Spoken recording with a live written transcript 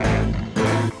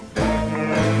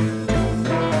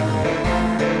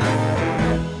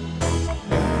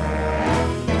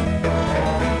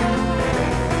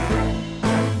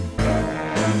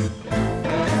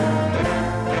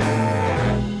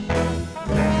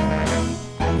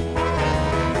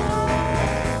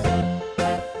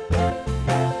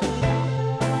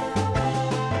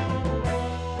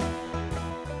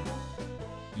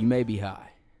may be high,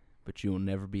 but you will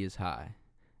never be as high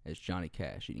as Johnny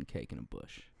Cash eating cake in a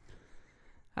bush.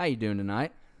 How you doing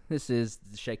tonight? This is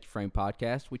the Shaky Frame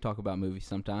Podcast. We talk about movies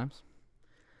sometimes.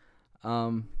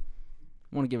 Want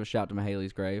to give a shout to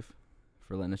Mahaley's Grave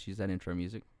for letting us use that intro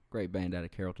music. Great band out of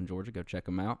Carrollton, Georgia. Go check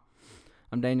them out.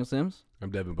 I'm Daniel Sims.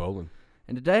 I'm Devin Boland.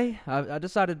 And today, I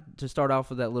decided to start off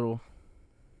with that little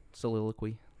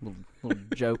soliloquy, little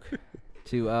joke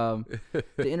to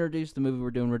introduce the movie we're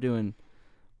doing. We're doing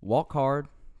Walk Hard,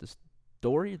 the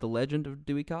story, the legend of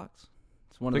Dewey Cox.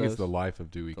 It's one I think of it's those. The Life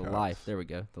of Dewey Cox. The Life, there we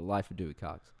go. The Life of Dewey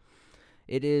Cox.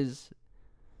 It is.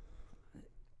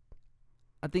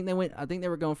 I think they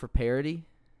were going for parody,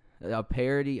 a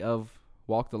parody of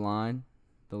Walk the Line,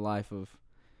 The Life of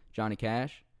Johnny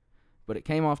Cash, but it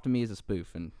came off to me as a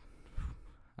spoof, and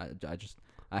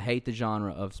I hate the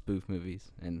genre of spoof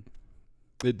movies, and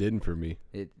it didn't for me.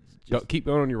 It Keep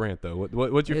going on your rant though.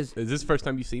 What's your? Is this the first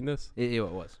time you've seen this? It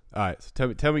was. All right,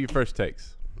 so tell me your first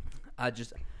takes. I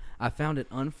found it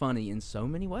unfunny in so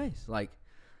many ways. Like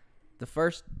the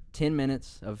first 10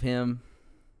 minutes of him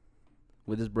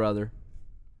with his brother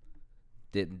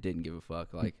didn't give a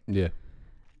fuck. Like yeah,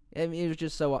 I mean, it was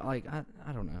just so like I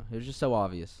don't know. It was just so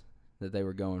obvious that they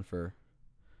were going for,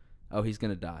 oh, he's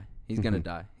gonna die. He's gonna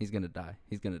die. He's gonna die.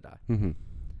 He's gonna die. Mm-hmm.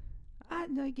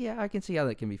 I can see how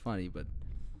that can be funny, but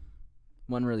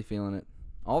wasn't really feeling it.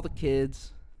 All the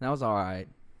kids, that was all right,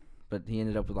 but he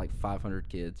ended up with like 500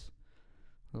 kids.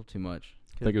 A little too much.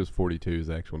 I think it was 42 is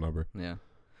the actual number. Yeah.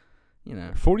 You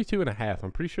know. 42 and a half.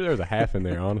 I'm pretty sure there was a half in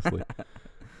there, honestly.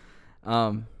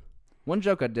 One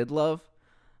joke I did love,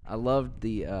 I loved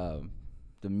the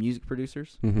music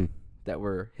producers that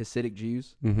were Hasidic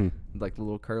Jews, like the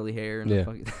little curly hair. And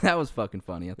that was fucking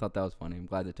funny. I thought that was funny. I'm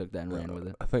glad they took that and ran with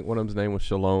it. I think one of them's name was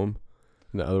Shalom,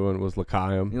 and the other one was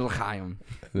L'chaim. L'chaim.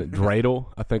 And Dreidel,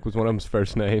 I think, was one of them's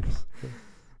first names.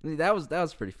 That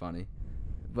was pretty funny.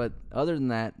 But other than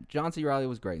that, John C. Reilly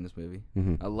was great in this movie.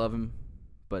 I love him,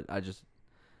 but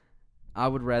I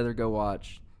would rather go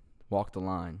watch Walk the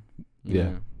Line, you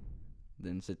know,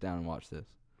 than sit down and watch this.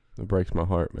 It breaks my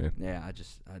heart, man. Yeah, I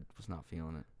was not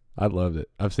feeling it. I loved it.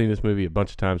 I've seen this movie a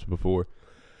bunch of times before,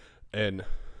 and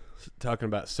talking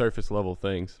about surface level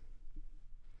things,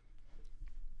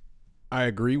 I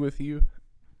agree with you.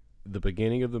 The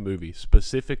beginning of the movie,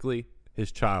 specifically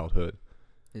his childhood.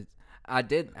 I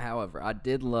did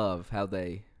love how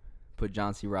they put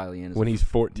John C. Reilly in when he's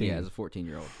 14. Yeah, as a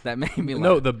 14-year-old. That made me laugh.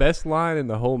 No, the best line in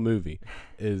the whole movie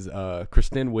is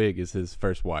Kristen Wiig is his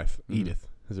first wife. Edith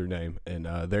is her name. And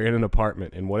they're in an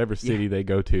apartment in whatever city they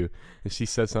go to. And she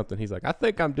says something. He's like, I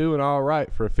think I'm doing all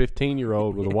right for a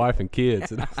 15-year-old with a wife and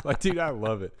kids. And I was like, dude, I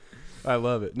love it. I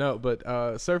love it. No,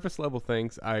 but surface level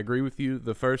things, I agree with you.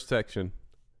 The first section,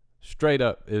 straight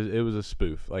up, it was a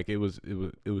spoof. Like, it was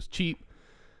cheap.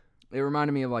 It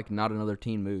reminded me of like Not Another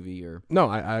Teen Movie or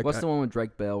what's the one with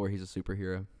Drake Bell where he's a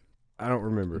superhero? I don't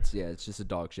remember. It's just a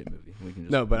dog shit movie. We can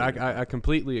just no, but I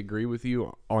completely agree with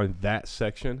you on that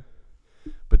section.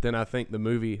 But then I think the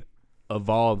movie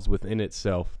evolves within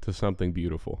itself to something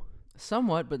beautiful.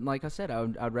 Somewhat, but like I said,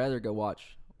 I'd rather go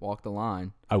watch Walk the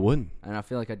Line. I wouldn't. And I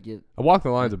feel like I'd get... Walk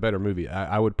the Line's a better movie.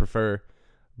 I would prefer,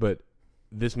 but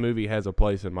this movie has a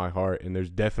place in my heart, and there's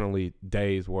definitely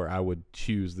days where I would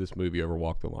choose this movie over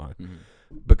Walk the Line.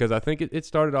 Because I think it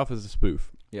started off as a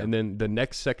spoof. Yep. And then the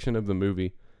next section of the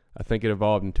movie, I think it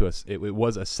evolved into it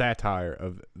was a satire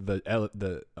of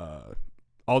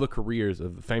all the careers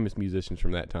of the famous musicians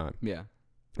from that time. Yeah.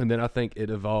 And then I think it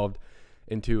evolved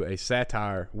into a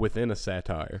satire within a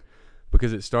satire,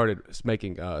 because it started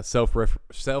making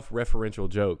self-referential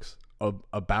jokes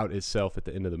about itself at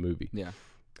the end of the movie. Yeah.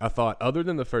 I thought, other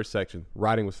than the first section,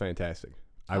 writing was fantastic.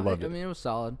 I loved it. I mean, it was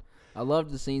solid. I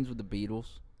loved the scenes with the Beatles.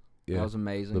 Yeah, that was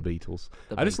amazing. The Beatles.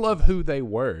 I just love who they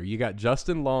were. You got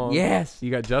Justin Long. Yes.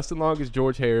 You got Justin Long as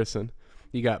George Harrison.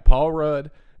 You got Paul Rudd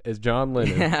as John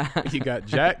Lennon. You got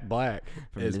Jack Black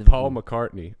as Paul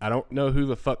McCartney. I don't know who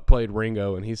the fuck played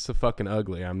Ringo, and he's so fucking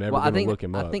ugly. I'm never going to look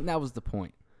him up. I think that was the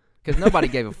point. Because nobody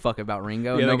gave a fuck about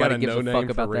Ringo, and nobody gives a fuck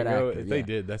about that actor. If they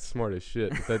did, that's smart as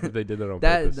shit. If they did that on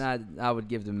purpose. That I would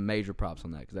give them major props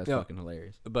on that, because that's fucking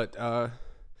hilarious. But,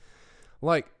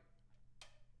 like,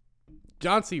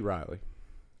 John C. Reilly,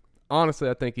 honestly,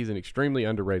 I think he's an extremely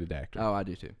underrated actor. Oh, I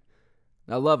do too.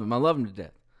 I love him. I love him to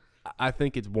death. I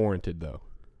think it's warranted, though.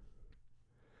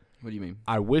 What do you mean?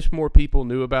 I wish more people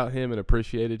knew about him and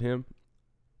appreciated him,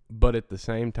 but at the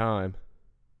same time,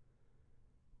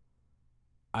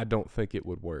 I don't think it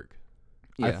would work.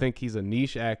 Yeah. I think he's a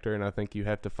niche actor, and I think you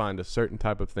have to find a certain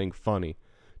type of thing funny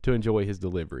to enjoy his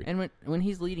delivery. And when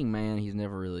he's leading man, he's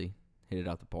never really hit it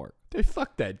out the park. Dude,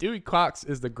 fuck that. Dewey Cox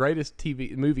is the greatest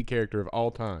movie character of all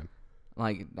time.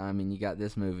 Like, I mean, you got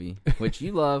this movie, which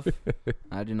you love.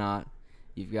 I do not.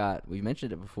 We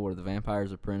mentioned it before, The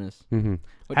Vampire's Apprentice. Mm-hmm.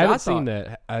 I haven't seen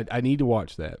that. I need to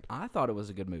watch that. I thought it was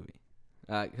a good movie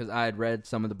because I had read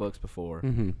some of the books before.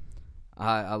 Mm-hmm.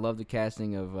 I love the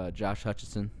casting of Josh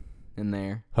Hutcherson in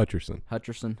there. Hutcherson.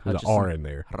 There's an R in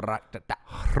there.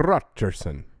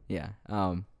 Hutcherson. Yeah.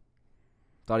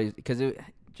 Thought because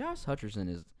Josh Hutcherson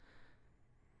is.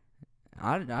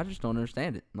 I just don't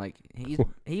understand it. Like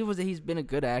he's been a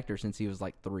good actor since he was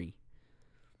like 3.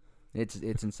 It's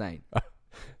insane.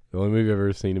 The only movie I've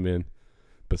ever seen him in,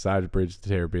 besides Bridge to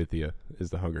Terabithia, is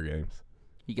The Hunger Games.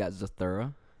 You got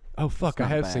Zathura. Oh fuck! I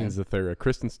have seen Zathura.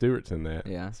 Kristen Stewart's in that.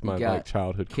 Yeah, it's my like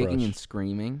childhood Kicking crush. and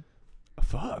Screaming. Oh,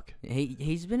 fuck.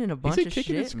 He's been in a bunch of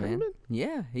shit, man.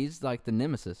 Yeah, he's like the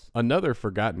nemesis. Another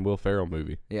forgotten Will Ferrell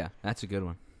movie. Yeah, that's a good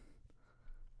one.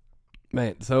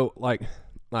 Man, so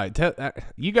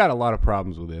you got a lot of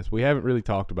problems with this. We haven't really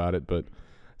talked about it, but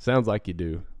sounds like you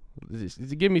do.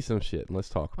 Just give me some shit and let's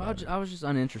talk about it. I was just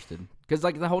uninterested because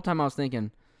like the whole time I was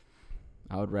thinking,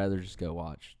 I would rather just go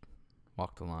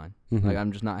Walk the Line. Mm-hmm. Like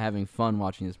I'm just not having fun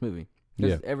watching this movie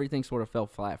because everything sort of fell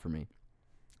flat for me,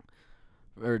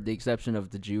 or the exception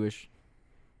of the Jewish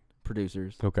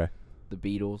producers, okay, the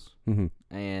Beatles, mm-hmm.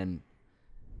 and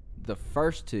the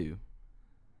first two.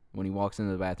 When he walks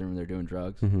into the bathroom and they're doing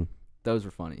drugs, mm-hmm. those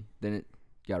were funny. Then it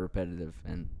got repetitive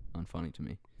and unfunny to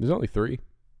me. There's only 3.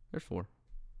 There's 4.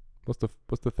 What's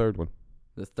the third one?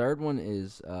 The third one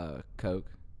is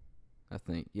Coke, I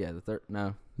think. Yeah, the third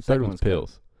one's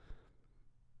pills. Coke.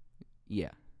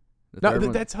 Yeah.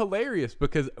 That's hilarious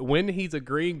because when he's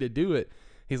agreeing to do it,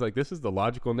 he's like, "This is the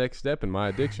logical next step in my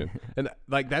addiction," and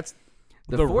like that's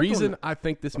the reason I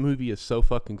think this movie is so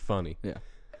fucking funny. Yeah.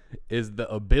 Is the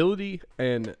ability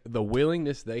and the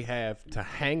willingness they have to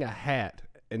hang a hat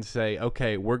and say,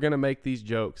 okay, we're going to make these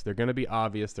jokes. They're going to be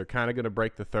obvious. They're kind of going to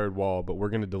break the third wall, but we're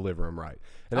going to deliver them right.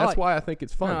 And that's why I think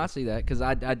it's fun. No, I see that because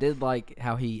I did like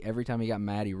how every time he got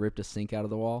mad, he ripped a sink out of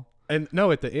the wall. And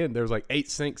no, at the end, there was like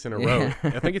 8 sinks in a row.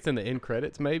 I think it's in the end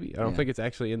credits maybe. I don't think it's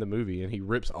actually in the movie. And he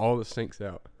rips all the sinks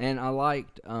out. And I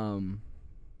liked,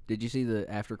 did you see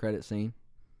the after credit scene?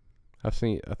 I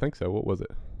think so. What was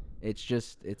it?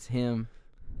 It's him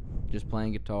just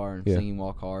playing guitar and singing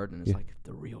Walk Hard, and it's like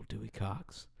the real Dewey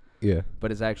Cox. Yeah.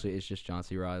 But it's just John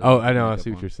C. Reilly. Oh, I know. I see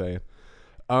what you're saying.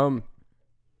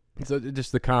 So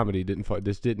just the comedy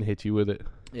didn't hit you with it?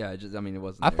 Yeah, it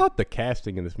wasn't. I thought the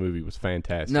casting in this movie was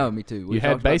fantastic. No, me too. You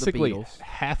had basically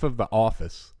half of The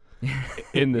Office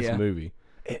in this movie.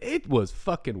 It was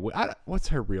fucking. What's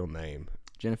her real name?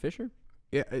 Jenna Fisher?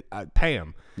 Yeah,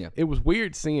 Pam. Yeah. It was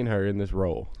weird seeing her in this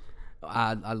role.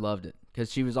 I loved it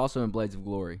because she was also in Blades of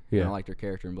Glory. Yeah. And I liked her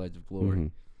character in Blades of Glory. Mm-hmm.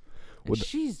 And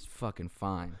she's fucking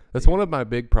fine. That's one of my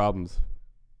big problems.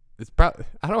 I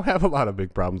don't have a lot of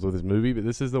big problems with this movie, but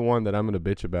this is the one that I'm going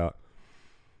to bitch about.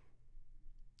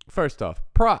 First off,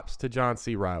 props to John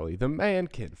C. Reilly. The man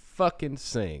can fucking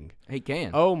sing. He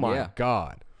can. Oh my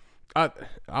God.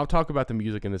 I'll talk about the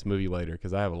music in this movie later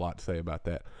because I have a lot to say about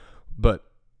that. But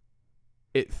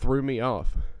it threw me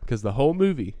off because the whole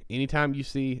movie, anytime you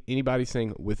see anybody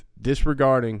sing with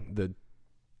disregarding the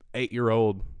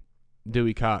 8-year-old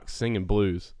Dewey Cox singing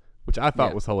blues, which I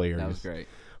thought was hilarious. That was great.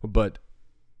 But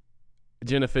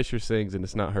Jenna Fisher sings and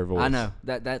it's not her voice. I know.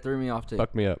 That threw me off too.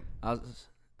 Fucked me up. I was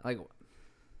like,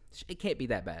 it can't be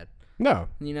that bad. No.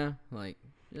 You know? Like,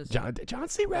 John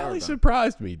C. Reilly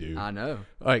surprised me, dude. I know.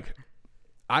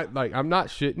 I'm not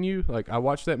shitting you. Like, I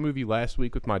watched that movie last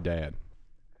week with my dad.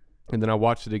 And then I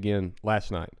watched it again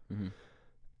last night. Mm-hmm.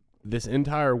 This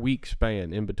entire week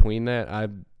span in between that,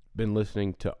 I've been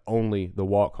listening to only the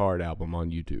Walk Hard album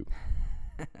on YouTube.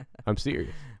 I'm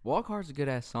serious. Walk Hard's a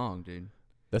good-ass song, dude.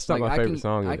 That's not my favorite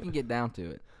song. I can get down to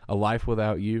it. A Life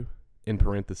Without You, in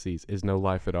parentheses, is no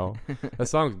life at all. That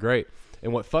song's great.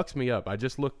 And what fucks me up, I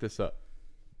just looked this up.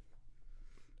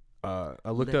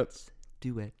 Let's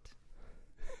do it.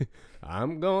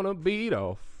 I'm gonna beat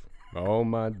off all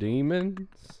my demons.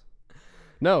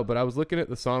 No, but I was looking at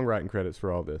the songwriting credits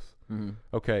for all this. Mm-hmm.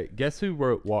 Okay, guess who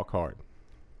wrote Walk Hard?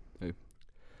 Who?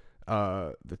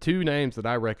 The 2 names that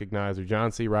I recognize are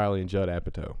John C. Reilly and Judd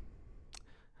Apatow.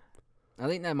 I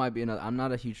think that might be another. I'm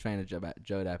not a huge fan of Judd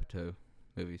Apatow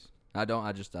movies. I don't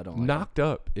like Knocked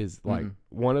Up is like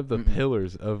one of the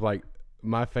pillars of like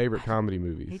my favorite comedy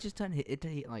movies. He just doesn't hit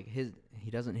he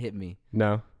doesn't hit me.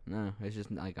 No, it's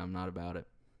just like I'm not about it.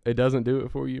 It doesn't do it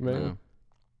for you, man. No.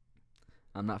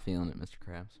 I'm not feeling it, Mr.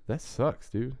 Krabs. That sucks,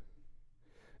 dude.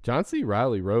 John C.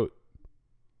 Reilly wrote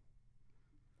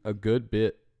a good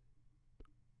bit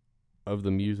of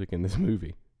the music in this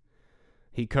movie.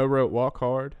 He co-wrote Walk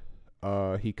Hard.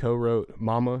 He co-wrote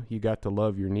Mama, You Got to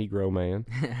Love Your Negro Man.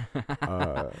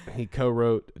 He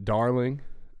co-wrote Darling.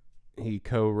 He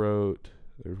co-wrote,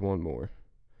 there's one more.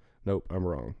 Nope, I'm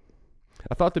wrong.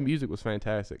 I thought the music was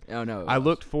fantastic. Oh, no. I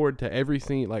looked forward to every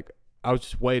scene. Like, I was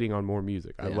just waiting on more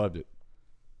music. I loved it.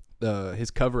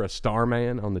 His cover of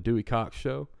Starman on the Dewey Cox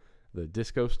show, the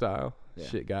disco style,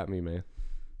 shit got me, man.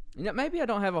 You know, maybe I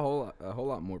don't have a whole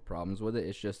lot more problems with it.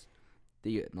 It's just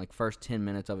the first 10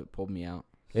 minutes of it pulled me out.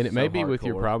 And it may be with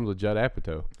your problems with Judd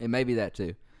Apatow. It may be that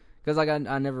too, because like I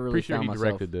never really Pretty sure found he myself.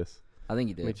 directed this. I think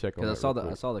he did. Let me check on that.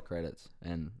 Because I saw the credits,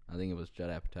 and I think it was Judd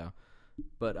Apatow.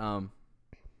 But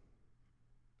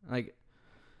like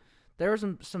there were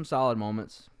some solid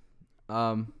moments.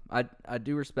 I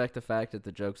do respect the fact that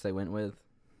the jokes they went with,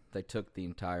 they took the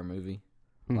entire movie.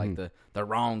 Like the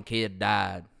wrong kid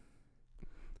died.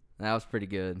 That was pretty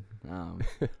good.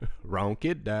 Wrong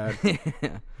kid died.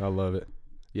 I love it.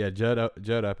 Yeah, Judd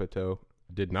Apatow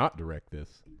did not direct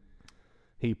this.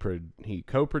 He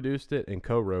co-produced it and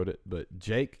co-wrote it, but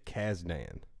Jake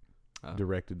Kasdan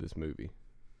directed this movie.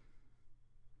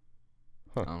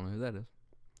 Huh. I don't know who that is.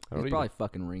 He's probably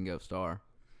fucking Ringo Starr.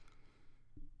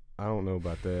 I don't know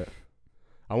about that.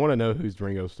 I want to know who's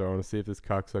Ringo Starr. I want to see if this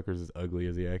cocksucker's as ugly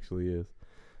as he actually is.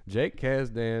 Jake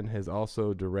Kasdan has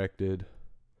also directed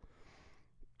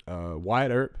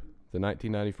Wyatt Earp, the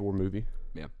 1994 movie.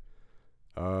 Yeah.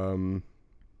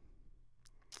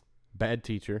 Bad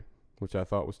Teacher, which I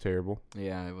thought was terrible.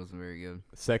 Yeah, it wasn't very good.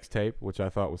 Sex Tape, which I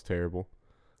thought was terrible.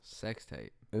 Sex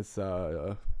Tape. It's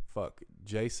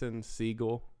Jason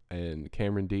Segel and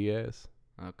Cameron Diaz.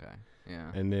 Okay.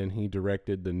 Yeah. And then he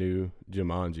directed the new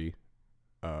Jumanji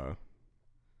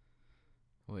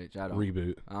which I don't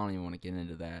reboot. I don't even want to get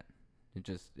into that.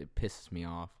 It pisses me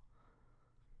off.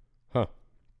 Huh.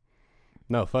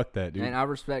 No, fuck that, dude. And I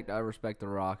respect The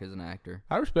Rock as an actor.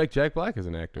 I respect Jack Black as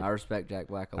an actor. I respect Jack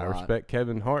Black a lot. I respect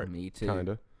Kevin Hart. Me too.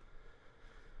 Kinda.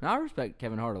 No, I respect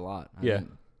Kevin Hart a lot.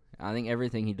 I think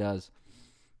everything he does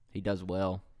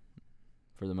well,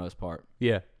 for the most part.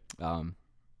 Yeah.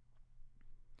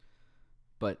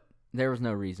 But there was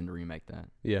no reason to remake that.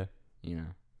 Yeah. You know.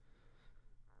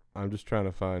 I'm just trying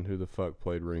to find who the fuck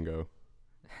played Ringo.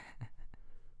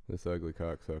 This ugly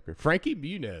cocksucker. Frankie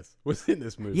Muniz was in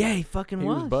this movie. Yeah, he fucking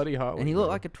was. He was Buddy Holly. And he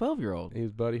looked like a 12-year-old. He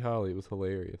was Buddy Holly. It was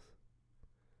hilarious.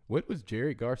 What was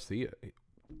Jerry Garcia?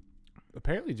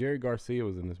 Apparently Jerry Garcia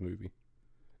was in this movie.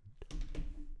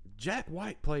 Jack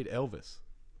White played Elvis.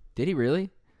 Did he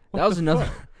really? What that was the another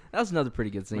fuck? That was another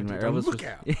pretty good scene. Look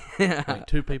out. Yeah. Like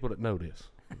two people that know this.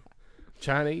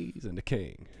 Chinese and the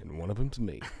king. And one of them's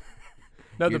me.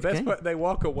 No, the best part, they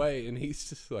walk away, and he's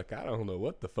just like, I don't know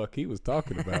what the fuck he was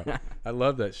talking about. I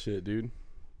love that shit, dude.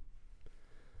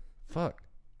 Fuck.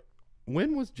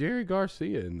 When was Jerry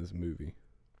Garcia in this movie?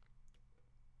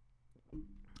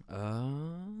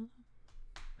 Who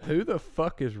the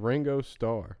fuck is Ringo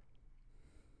Starr?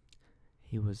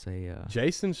 He was a...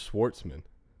 Jason Schwartzman.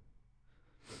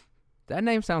 That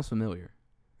name sounds familiar.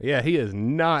 Yeah, he is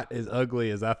not as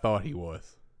ugly as I thought he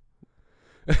was.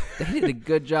 They did a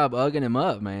good job ugging him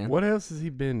up, man. What else has he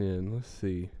been in? Let's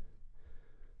see.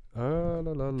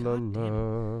 Filmography.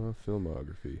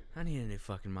 I need a new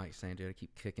fucking mic stand, dude. I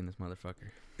keep kicking this motherfucker.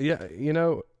 Yeah, you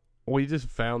know, we just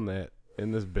found that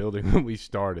in this building when we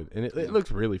started, and it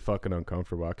looks really fucking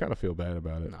uncomfortable. I kind of feel bad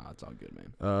about it. Nah, it's all good,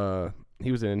 man.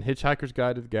 He was in Hitchhiker's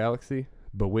Guide to the Galaxy,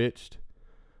 Bewitched,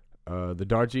 The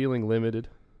Darjeeling Limited.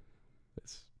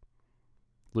 It's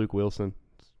Luke Wilson,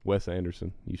 it's Wes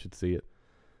Anderson. You should see it.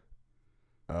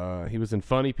 He was in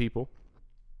Funny People.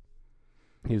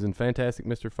 He was in Fantastic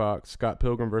Mr. Fox, Scott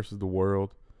Pilgrim vs. the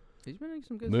World. He's been in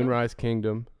some good Moonrise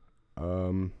Kingdom.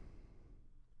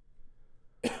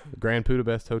 Grand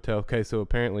Budapest Hotel. Okay, so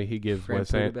apparently he gives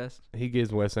Wes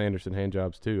Anderson hand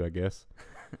jobs too, I guess.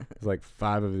 It's like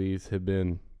 5 of these have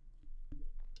been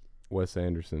Wes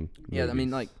Anderson movies. Yeah, I mean,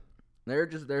 like,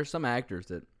 there's some actors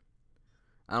that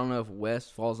I don't know if Wes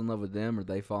falls in love with them or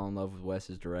they fall in love with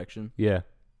Wes's direction. Yeah.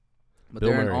 But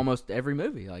they're in almost every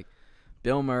movie. Like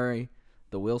Bill Murray,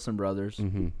 the Wilson brothers.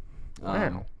 Mm-hmm.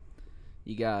 Wow.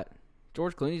 You got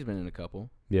George Clooney's been in a couple.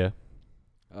 Yeah.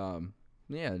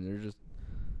 Yeah,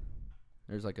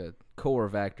 there's like a core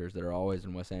of actors that are always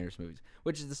in Wes Anderson movies,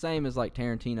 which is the same as like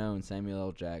Tarantino and Samuel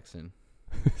L. Jackson.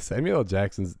 Samuel L.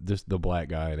 Jackson's just the black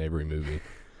guy in every movie.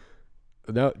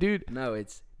 No, dude. No,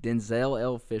 it's Denzel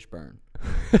L. Fishburne.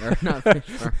 Or not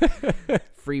Fishburne.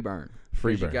 Freeburn.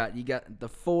 You got the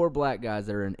 4 black guys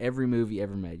that are in every movie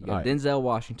ever made. You got Denzel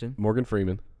Washington. Morgan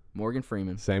Freeman. Morgan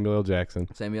Freeman, Samuel L. Jackson,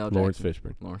 Samuel L. Lawrence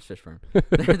Jackson, Fishburne. Lawrence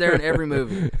Fishburne. They're in every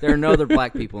movie. There are no other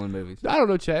black people in movies. I don't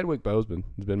know. Chadwick Boseman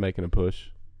has been making a push,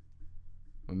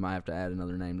 We might have to add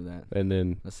another name to that. and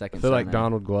then A second. I feel like name.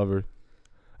 Donald Glover.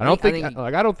 I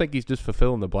don't think he's just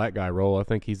fulfilling the black guy role. I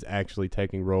think he's actually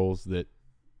taking roles that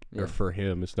Yeah. are for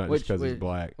him. It's not just because he's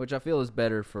black. Which I feel is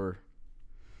better for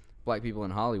black people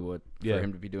in Hollywood for Yeah.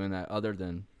 him to be doing that, other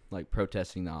than like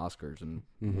protesting the Oscars and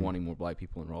Mhm. wanting more black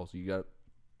people in roles. You got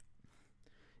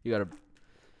to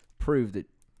prove that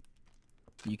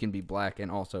you can be black and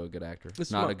also a good actor.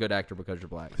 It's not my- a good actor because you're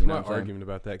black. It's You know my what I'm saying? argument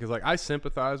about that because like I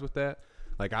sympathize with that.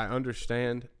 Like I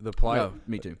understand the plight, No,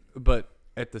 me too. but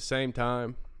at the same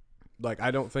time, like I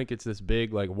don't think it's this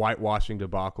big like whitewashing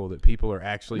debacle that people are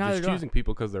actually Neither just do I. choosing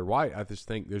people because they're white. I just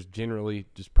think there's generally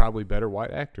just probably better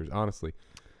white actors, honestly.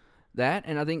 That,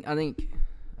 and I think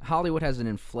Hollywood has an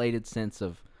inflated sense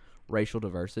of racial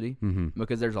diversity Mm-hmm.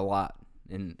 because there's a lot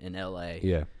in LA.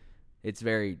 Yeah, It's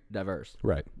very diverse.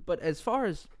 right. But as far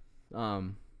as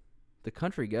the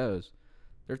country goes,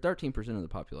 they're 13% of the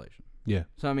population. Yeah,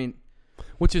 So I mean,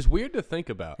 which is weird to think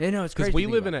about. you know, it's crazy Because we to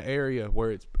think live in about. an area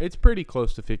where it's pretty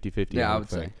close to 50-50. Yeah, I would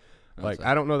say. Like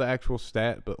I don't know the actual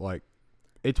stat, but like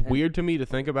it's And- weird to me to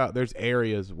think about. There's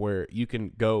areas where you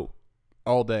can go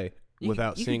all day You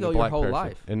without can seeing go a your black whole person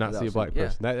life and not without see a black seeing- yeah.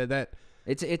 person. That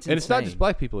It's and it's not just insane.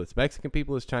 black people. It's Mexican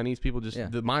people. It's Chinese people. Just Yeah.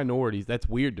 the minorities. That's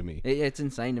weird to me. It's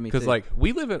insane to me Because too. like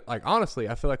we live in like honestly,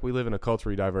 I feel like we live in a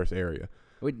culturally diverse area.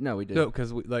 we do. No,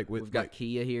 because we like with We've got like,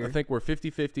 Kia here. I think we're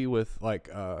 50-50 with like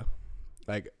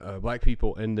black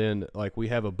people, and then like we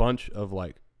have a bunch of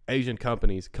like Asian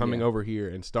companies coming Yeah. over here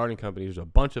and starting companies. There's a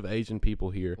bunch of Asian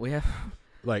people here. We have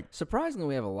Like surprisingly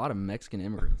we have a lot of Mexican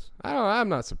immigrants. I'm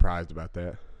not surprised about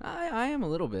that. I am a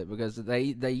little bit because they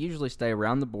usually stay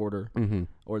around the border Mm-hmm.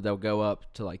 or they'll go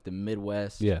up to like the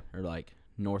Midwest Yeah. or like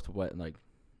northwest, like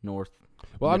north.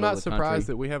 Well, I'm middle not of the surprised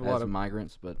country that we have a as lot of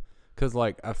migrants, but because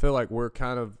like I feel like we're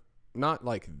kind of not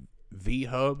like the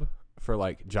hub for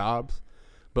like jobs,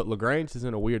 but LaGrange is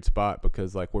in a weird spot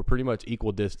because like we're pretty much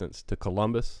equal distance to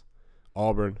Columbus,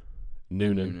 Auburn,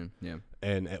 Noonan, yeah,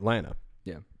 and Atlanta.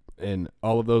 Yeah. And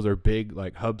all of those are big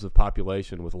like hubs of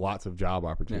population with lots of job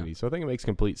opportunities. So I think it makes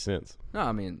complete sense. no,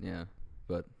 I mean yeah,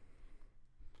 but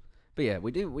yeah,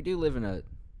 we do live in a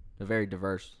very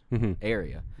diverse Mm-hmm.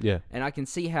 area, Yeah. and I can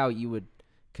see how you would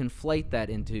conflate that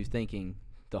into thinking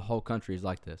the whole country is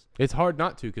like this. It's hard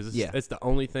not to because Yeah. it's the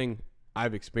only thing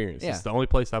I've experienced. Yeah. It's the only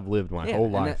place I've lived my Yeah, whole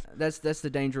and life. that's the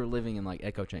danger of living in like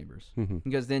echo chambers, Mm-hmm.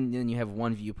 because then you have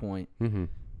one viewpoint Mm-hmm.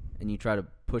 and you try to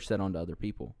push that onto other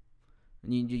people,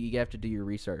 and you have to do your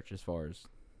research as far as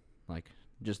like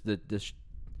just the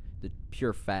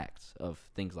pure facts of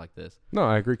things like this No,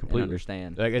 I agree and completely.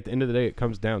 understand. Like at the end of the day, it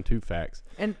comes down to facts,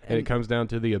 And and it comes down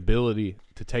to the ability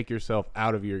to take yourself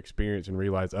out of your experience and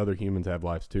realize other humans have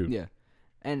lives too. yeah,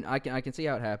 and I can see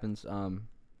how it happens.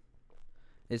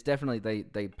 It's definitely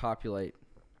they populate.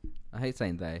 I hate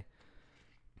saying they,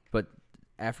 but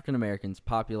African Americans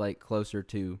populate closer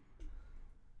to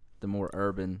the more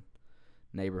urban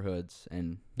neighborhoods,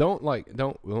 and Don't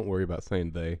worry about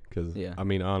saying they, because Yeah. I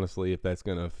mean honestly, if that's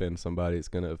gonna offend somebody, it's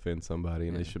gonna offend somebody,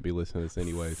 and they Yeah. should be listening to this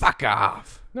anyways. fuck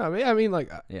off. No, I mean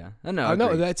like Yeah, I know. I know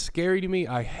agreed. that's scary to me.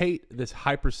 I hate this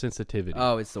hypersensitivity.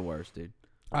 Oh, it's the worst, dude.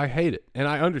 I hate it, and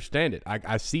I understand it.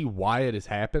 I see why it has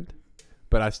happened,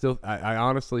 but I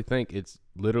honestly think it's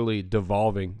literally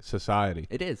devolving society.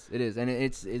 It is, and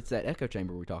it's that echo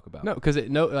chamber we talk about. No, because at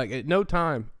no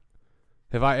time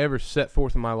have I ever set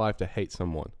forth in my life to hate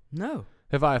someone. No.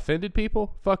 Have I offended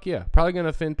people? Fuck yeah, probably gonna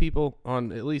offend people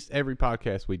on at least every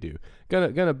podcast we do.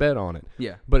 Gonna bet on it.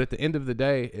 Yeah. But at the end of the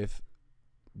day, if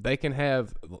they can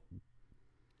have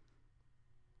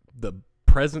the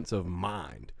presence of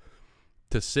mind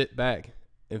to sit back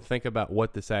and think about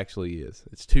what this actually is,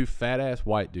 it's two fat ass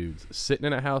white dudes sitting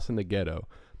in a house in the ghetto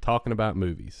talking about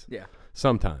movies. Yeah.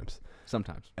 Sometimes.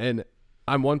 And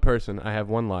I'm one person. I have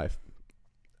one life.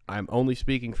 I'm only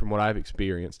speaking from what I've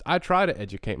experienced. I try to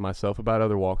educate myself about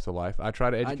other walks of life. I try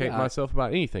to educate myself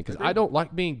about anything because I don't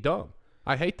like being dumb.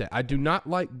 I hate that. I do not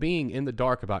like being in the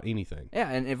dark about anything. Yeah,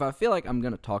 and if I feel like I'm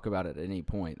going to talk about it at any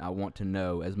point, I want to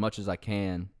know as much as I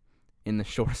can in the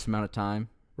shortest amount of time,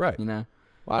 Right. you know?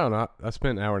 Well, I don't know. I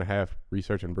spent an hour and a half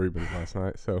researching Rubens last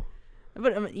night, so.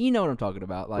 But I mean, you know what I'm talking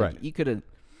about. Like, Right. you could have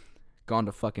gone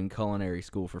to fucking culinary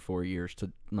school for 4 years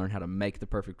to learn how to make the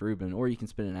perfect Reuben, or you can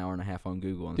spend an hour and a half on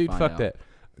Google and Dude, find fuck out. that.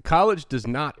 College does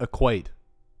not equate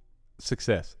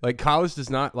success. Like, college does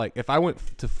not, like, if I went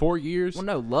to 4 years, Well,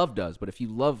 no, love does, but if you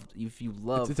love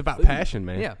it's about food, passion,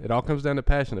 man. Yeah. It all comes down to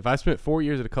passion. If I spent 4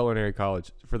 years at a culinary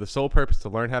college for the sole purpose to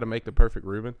learn how to make the perfect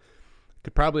Reuben,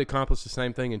 could probably accomplish the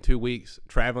same thing in 2 weeks,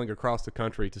 traveling across the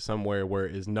country to somewhere where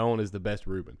it is known as the best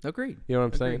Reuben. Agreed. You know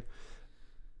what I'm saying?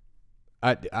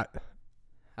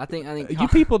 I think You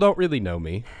people don't really know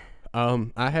me.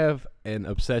 I have an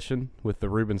obsession with the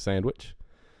Reuben sandwich.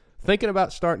 Thinking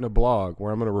about starting a blog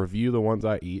where I'm going to review the ones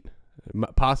I eat,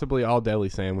 possibly all deli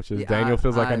sandwiches. Yeah, Daniel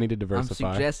feels like I need to diversify.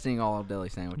 I'm suggesting all deli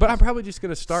sandwiches. But I'm probably just going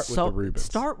to start with the Reubens.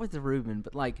 Start with the Reuben,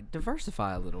 but like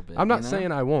diversify a little bit. I'm not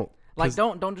saying I won't. Like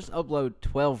don't just upload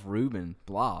 12 Reuben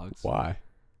blogs. Why?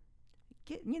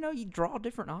 You draw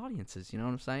different audiences. You know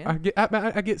what I'm saying?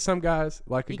 I get some guys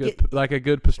like a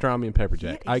good pastrami and pepper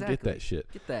jack. Yeah, exactly. I get that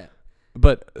shit. Get that.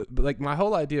 But like my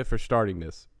whole idea for starting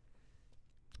this,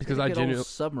 because I genuinely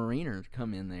submariner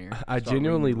come in there. I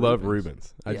genuinely love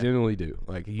Reubens. I Yeah. genuinely do.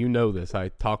 Like this. I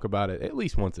talk about it at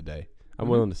least once a day. I'm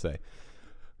willing to say.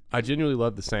 I genuinely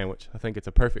love the sandwich. I think it's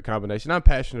a perfect combination. I'm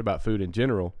passionate about food in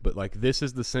general, but like this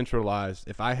is the centralized.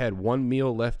 If I had one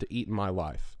meal left to eat in my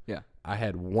life, I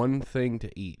had one thing to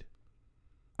eat,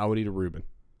 I would eat a Reuben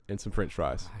and some French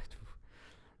fries.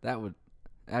 That'd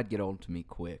get old to me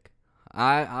quick.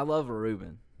 I love a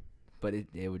Reuben, but it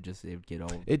would get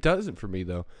old. It doesn't for me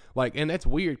though. Like, and that's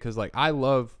weird because like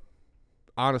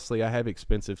honestly, I have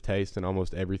expensive taste in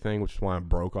almost everything, which is why I'm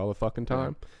broke all the fucking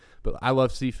time. Yeah. But I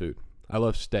love seafood. I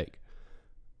love steak.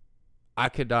 I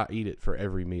could not eat it for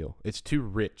every meal. It's too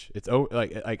rich. It's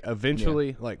like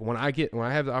eventually, like when I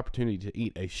have the opportunity to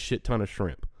eat a shit ton of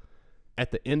shrimp,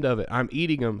 at the end of it, I'm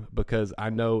eating them because I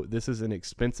know this is an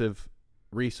expensive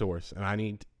resource and I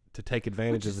need to take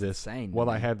advantage of this while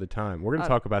I have the time. We're going to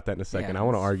talk about that in a second. I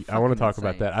want to argue. I want to talk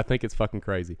about that. I think it's fucking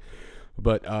crazy.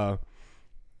 But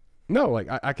no, like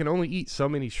I can only eat so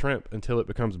many shrimp until it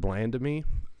becomes bland to me.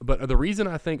 But the reason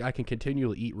I think I can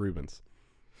continually eat Reubens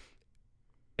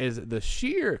is the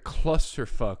sheer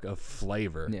clusterfuck of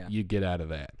flavor you get out of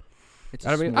that.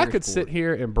 I mean, I could sit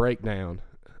here and break down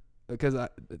because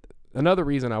another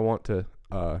reason I want to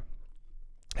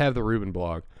have the Reuben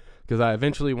blog, because I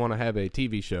eventually want to have a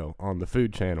TV show on the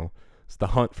Food Channel. It's The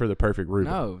Hunt for the Perfect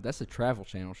Reuben. No, that's a Travel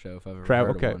Channel show if I've ever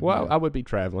heard of one. Well, I would be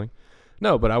traveling.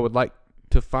 No, but I would like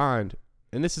to find,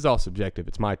 and this is all subjective.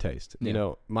 It's my taste. You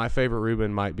know, my favorite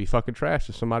Reuben might be fucking trash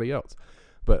to somebody else.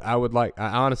 But I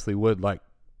honestly would like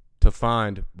to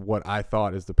find what I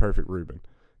thought is the perfect Reuben.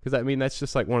 Because, I mean, that's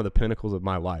just like one of the pinnacles of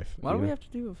my life. Why do you have to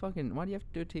do a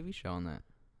TV show on that?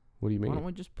 What do you mean? Why don't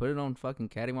we just put it on fucking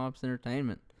Cattywampus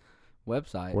Entertainment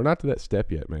website? We're not to that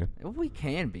step yet, man. We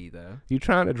can be, though. You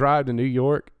trying to drive to New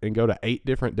York and go to 8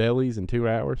 different delis in 2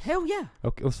 hours? Hell yeah.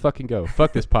 Okay, let's fucking go.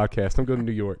 Fuck this podcast. I'm going to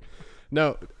New York.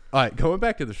 No, all right, going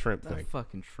back to the shrimp thing.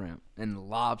 Fucking shrimp and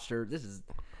lobster.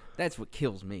 That's what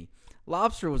kills me.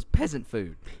 Lobster was peasant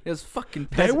food. It was fucking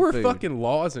peasant food. There were fucking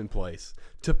laws in place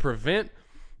to prevent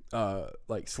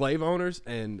like slave owners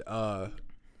and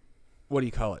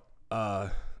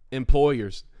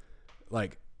employers,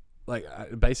 like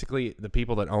basically the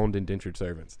people that owned indentured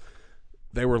servants.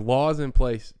 There were laws in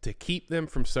place to keep them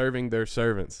from serving their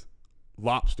servants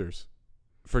lobsters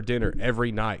for dinner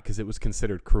every night because it was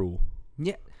considered cruel.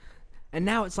 Yeah. And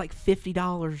now it's like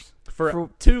 $50 for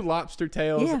 2 lobster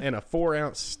tails and a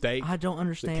 4-ounce steak. I don't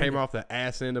understand. That came off the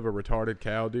ass end of a retarded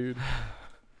cow, dude.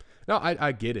 No,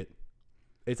 I get it.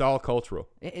 It's all cultural.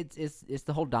 It's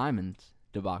the whole diamonds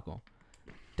debacle.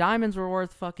 Diamonds were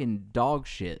worth fucking dog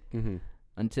shit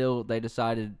until they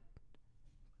decided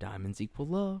diamonds equal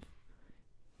love.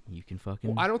 You can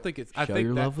fucking. Well, I don't think it's. I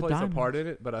think that plays a part in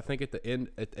it, but I think at the end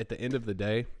of the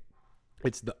day,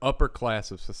 it's the upper class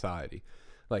of society.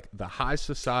 Like the high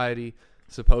society,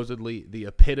 supposedly the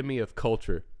epitome of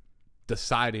culture,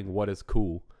 deciding what is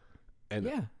cool, and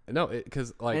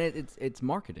because like and it's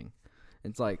marketing.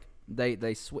 It's like they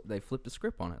flipped the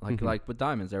script on it. Like with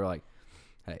diamonds, they were like,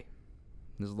 "Hey,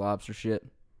 this is lobster shit,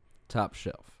 top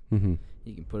shelf. You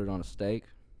can put it on a steak,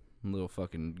 a little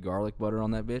fucking garlic butter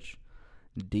on that bitch,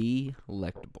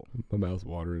 delectable." My mouth's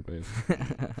watering, man.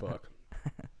 Fuck.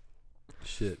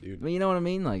 Shit, dude. I mean, you know what I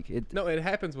mean? Like it. No, it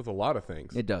happens with a lot of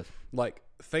things. It does. Like,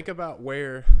 think about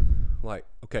where, like,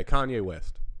 okay, Kanye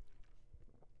West.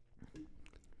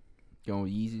 Going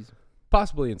with Yeezys.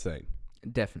 Possibly insane.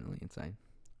 Definitely insane.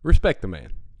 Respect the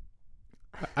man.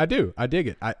 I do. I dig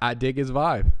it. I dig his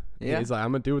vibe. Yeah. He's like,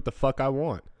 I'm gonna do what the fuck I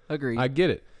want. Agreed. I get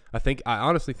it. I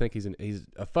honestly think he's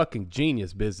a fucking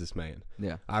genius businessman.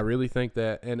 Yeah. I really think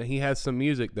that, and he has some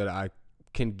music that I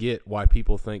can get why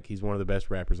people think he's one of the best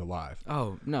rappers alive.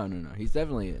 Oh, no. He's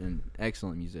definitely an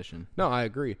excellent musician. No, I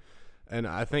agree. And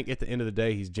I think at the end of the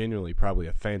day, he's genuinely probably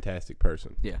a fantastic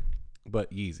person. Yeah.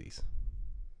 But Yeezys.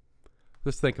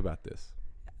 Let's think about this.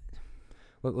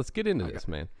 Let's get into this,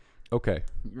 man. Okay.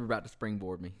 You're about to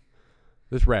springboard me.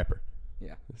 This rapper.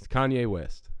 Yeah. It's Kanye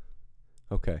West.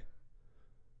 Okay.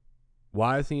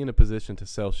 Why is he in a position to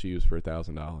sell shoes for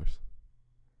 $1,000?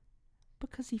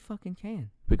 Because he fucking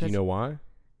can. But Because you know why?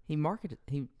 he marketed.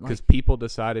 He Because like, people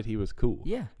decided he was cool.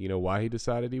 yeah, You know why he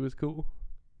decided he was cool?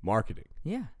 Marketing.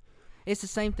 yeah. It's the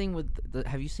same thing with the.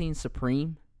 Have you seen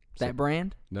Supreme? That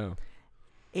brand? No.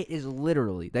 It is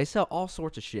literally, they sell all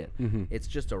sorts of shit. Mm-hmm. It's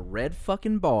just a red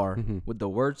fucking bar Mm-hmm. with the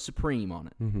word Supreme on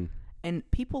it. Mm-hmm. And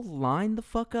people line the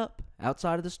fuck up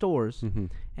outside of the stores Mm-hmm.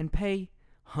 and pay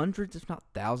hundreds, if not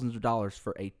thousands of dollars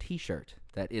for a t-shirt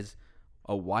that is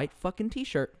a white fucking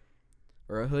t-shirt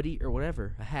or a hoodie or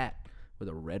whatever, a hat with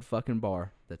a red fucking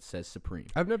bar that says Supreme.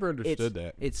 I've never understood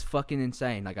that. It's fucking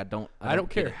insane. Like, I don't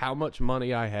care get it. how much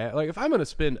money I have. Like, if I'm going to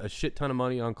spend a shit ton of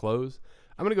money on clothes,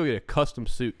 I'm going to go get a custom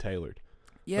suit tailored.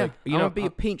 Yeah, Like, you know, be a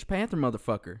Pinch Panther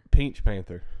motherfucker. Pinch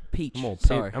Panther. Peach. I'm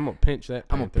Sorry. going to pinch that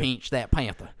I'm panther. gonna pinch that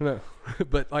panther. No,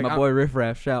 but like My boy Riff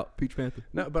Raff shout Peach Panther.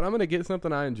 No, but I'm gonna get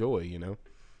something I enjoy. You know,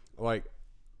 like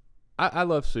I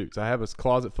love suits. I have a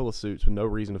closet full of suits with no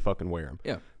reason to fucking wear them.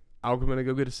 Yeah. I'm gonna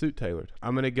go get a suit tailored.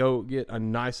 I'm gonna go get a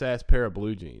nice ass pair of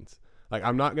blue jeans. Like,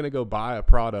 I'm not gonna go buy a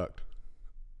product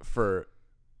for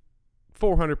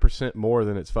 400% more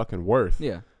than it's fucking worth.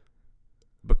 Yeah.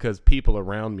 Because people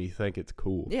around me think it's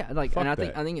cool. Yeah, like, Fuck and I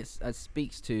that. think it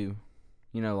speaks to,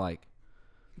 you know, like,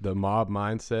 The mob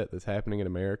mindset that's happening in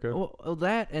America. well,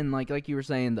 that and like you were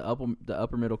saying, the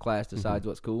upper middle class decides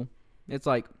what's cool. It's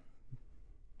like,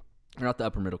 or not the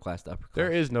upper middle class, the upper class.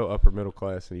 There is no upper middle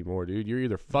class anymore, dude. You're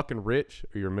either fucking rich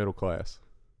or you're middle class.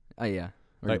 Oh yeah,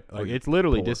 Like it's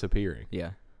literally poor. disappearing.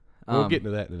 Yeah. We'll get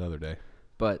into that in another day.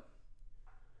 But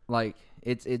like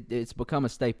it's become a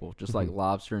staple, just like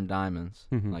lobster and diamonds.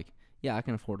 Mhm. Like, yeah, I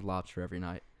can afford lobster every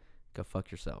night. Go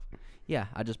fuck yourself. Yeah,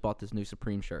 I just bought this new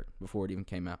Supreme shirt before it even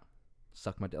came out.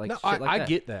 Suck my dick. Like, No, shit like I that.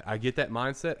 get that. I get that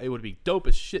mindset. It would be dope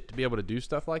as shit to be able to do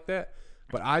stuff like that.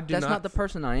 But I do That's not the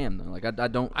person I am though. Like, I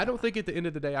don't I don't think at the end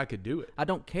of the day I could do it. I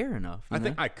don't care enough. I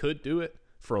think I could do it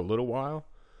for a little while.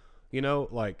 You know,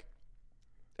 like,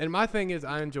 and my thing is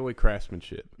I enjoy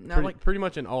craftsmanship. Now, Pretty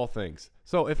much in all things.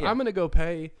 So if Yeah. I'm gonna go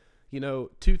pay, you know,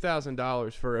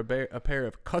 $2,000 for a pair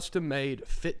of custom made,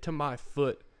 fit to my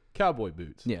foot cowboy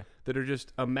boots, Yeah. that are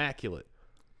just immaculate,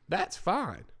 that's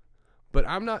fine. But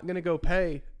I'm not gonna go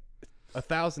pay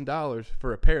 $1,000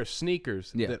 for a pair of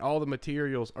sneakers Yeah. that all the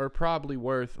materials are probably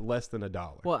worth less than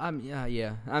 $1. Well,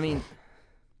 yeah. I mean,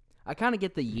 I kind of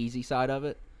get the Yeezy side of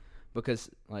it because,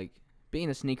 like, being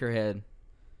a sneakerhead.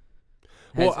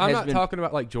 I'm has not been, talking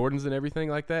about like Jordans and everything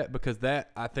like that, because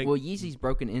that, I think. Well, Yeezy's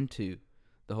broken into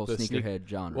the whole The sneakerhead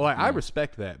genre. Well, I you know?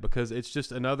 respect that, because it's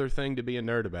just another thing to be a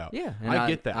nerd about. Yeah, and I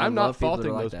get that. I I'm not love people that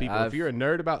faulting are like those that. people. If you're a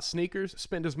nerd about sneakers,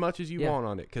 spend as much as you Yeah. want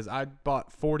on it, because I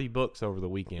bought 40 books over the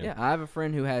weekend. Yeah, I have a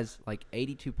friend who has like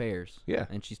 82 pairs. Yeah.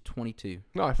 and she's 22.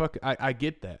 No, I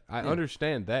get that. I Yeah.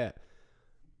 understand that.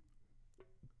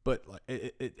 But like,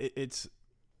 it's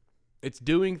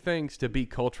doing things to be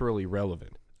culturally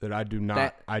relevant that I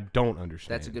don't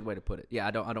understand. That's a good way to put it. Yeah,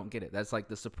 I don't get it. That's like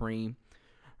the Supreme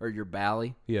or your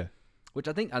Bally, Yeah. which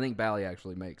I think Bally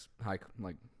actually makes high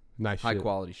Nice high shit.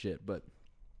 quality shit, but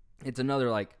it's another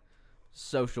like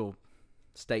social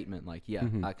statement. Like, yeah,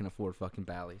 Mhm. I can afford fucking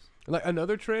Bally's. Like,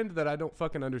 another trend that I don't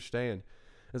fucking understand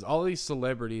is all these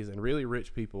celebrities and really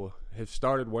rich people have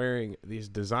started wearing these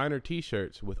designer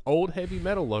T-shirts with old heavy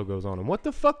metal logos on them. What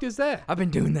the fuck is that? I've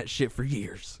been doing that shit for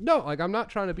years. No, like, I'm not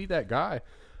trying to be that guy,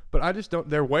 but I just don't.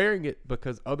 They're wearing it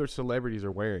because other celebrities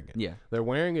are wearing it. Yeah. They're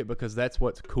wearing it because that's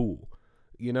what's cool.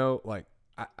 You know, like,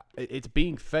 it's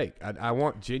being fake. I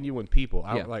want genuine people.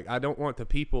 Yeah. I don't want the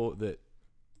people that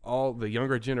all the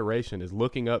younger generation is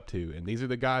looking up to, and these are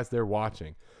the guys they're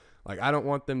watching. Like, I don't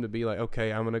want them to be like,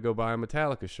 okay, I'm going to go buy a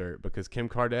Metallica shirt because Kim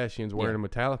Kardashian's wearing a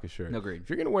Metallica shirt. Agreed. If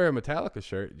you're going to wear a Metallica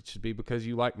shirt, it should be because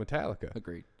you like Metallica.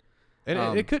 Agreed. And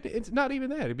it's not even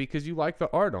that. It'd be because you like the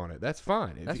art on it. That's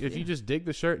fine. If you just dig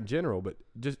the shirt in general, but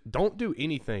just don't do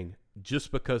anything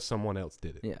just because someone else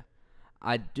did it. Yeah.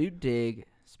 I do dig,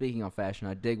 speaking of fashion,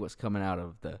 I dig what's coming out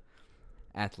of the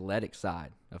athletic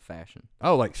side of fashion.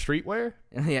 Oh, like streetwear?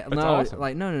 Yeah, That's awesome.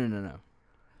 like no.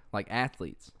 Like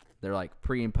athletes. They're like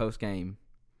pre and post game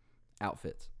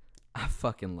outfits. I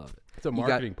fucking love it. It's a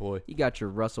marketing ploy. You got your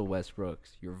Russell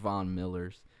Westbrooks, your Von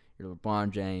Millers, your LeBron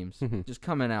James, just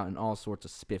coming out in all sorts of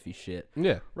spiffy shit.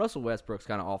 Yeah. Russell Westbrook's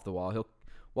kind of off the wall. He'll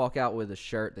walk out with a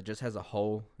shirt that just has a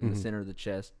hole in the center of the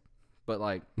chest. But,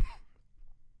 like,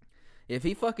 if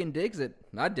he fucking digs it,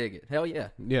 I dig it. Hell yeah.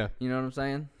 Yeah. You know what I'm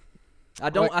saying? I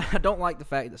don't like the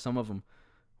fact that some of them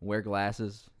wear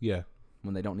glasses Yeah.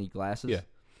 when they don't need glasses. Yeah.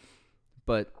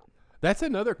 But That's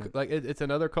another, like, it's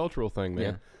another cultural thing, man.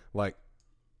 Yeah. Like,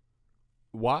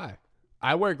 why?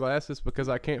 I wear glasses because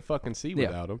I can't fucking see Yeah.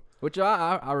 without them. Which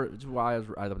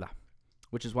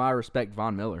which is why I respect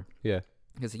Von Miller. Yeah.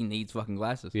 Because he needs fucking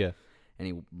glasses. Yeah. And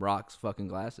he rocks fucking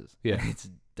glasses. Yeah. It's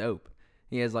dope.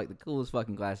 He has like the coolest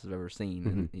fucking glasses I've ever seen,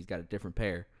 and he's got a different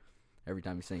pair every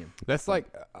time you see him. That's like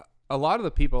a lot of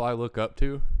the people I look up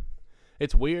to.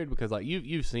 It's weird because like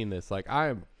you've seen this. Like I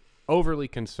am overly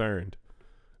concerned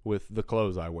with the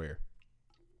clothes I wear.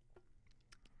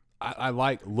 I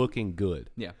like looking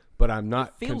good. Yeah. But I'm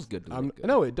not. It feels good to look good.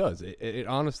 No, it does. It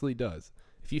honestly does.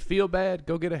 If you feel bad,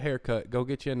 go get a haircut. Go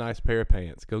get you a nice pair of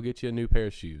pants. Go get you a new pair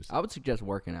of shoes. I would suggest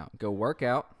working out. Go work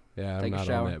out. Yeah, Take a I'm not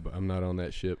shower. on that. But I'm not on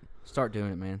that ship. Start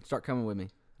doing it, man. Start coming with me.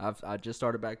 I just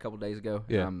started back a couple days ago.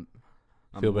 Yeah. And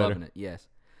I'm Feel better? loving it. Yes.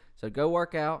 So go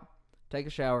work out. Take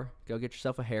a shower. Go get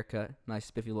yourself a haircut. Nice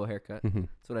spiffy little haircut. Mm-hmm.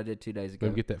 That's what I did 2 days ago.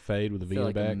 Go get that fade with a V Feel in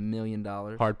like the back. $1 million.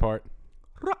 Hard part.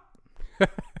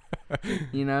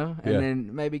 You know, and Yeah.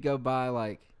 then maybe go buy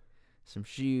like some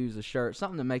shoes, a shirt,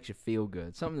 something that makes you feel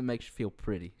good, something that makes you feel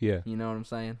pretty. Yeah. You know what I'm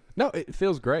saying? No, it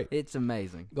feels great. It's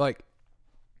amazing. Like,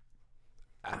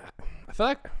 I feel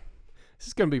like this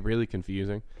is going to be really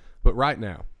confusing, but right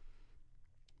now,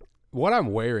 what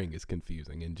I'm wearing is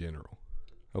confusing in general.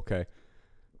 Okay.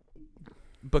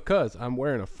 Because I'm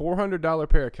wearing a $400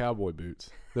 pair of cowboy boots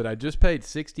that I just paid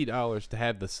 $60 to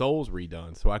have the soles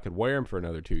redone so I could wear them for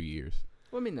another 2 years.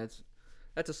 Well, I mean, that's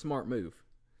a smart move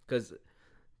because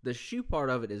the shoe part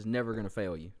of it is never going to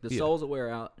fail you. The Yeah. soles that wear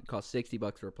out cost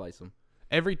 $60 to replace them.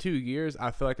 Every 2 years,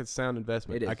 I feel like it's a sound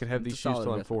investment. It is. I could have It's these a shoes solid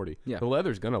till I'm investment. 40. Yeah. The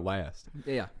leather's going to last.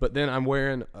 Yeah. But then I'm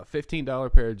wearing a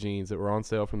 $15 pair of jeans that were on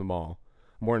sale from the mall.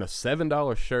 I'm wearing a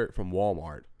 $7 shirt from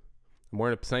Walmart. I'm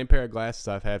wearing the same pair of glasses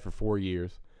I've had for 4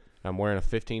 years. I'm wearing a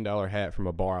 $15 hat from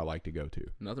a bar I like to go to.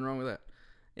 Nothing wrong with that.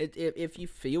 If you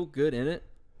feel good in it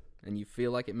and you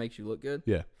feel like it makes you look good,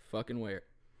 Yeah. fucking wear it.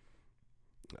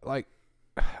 Like,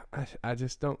 I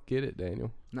just don't get it,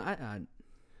 Daniel. No,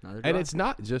 neither do And I. it's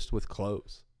not just with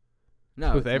clothes. no,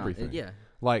 with it's not. everything. Yeah.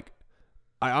 Like,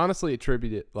 I honestly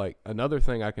attribute it, like, another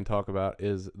thing I can talk about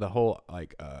is the whole,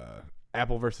 like,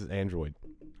 Apple versus Android.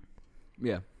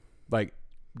 Yeah. Like,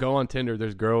 go on Tinder,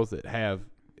 there's girls that have,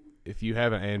 if you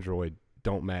have an Android,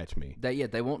 don't match me.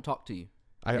 They won't talk to you.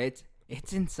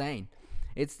 It's insane.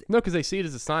 No, because they see it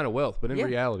as a sign of wealth. But in Yeah.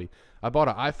 reality, I bought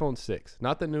an iPhone 6,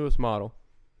 not the newest model,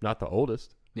 not the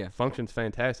oldest. Yeah. Functions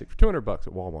fantastic for $200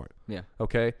 at Walmart. Yeah.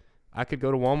 Okay, I could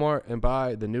go to Walmart and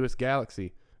buy the newest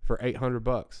Galaxy for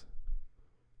 $800.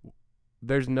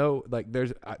 There's no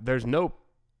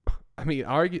I mean,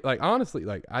 honestly,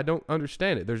 like, I don't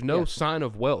understand it. There's no Yeah. sign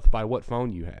of wealth by what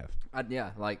phone you have.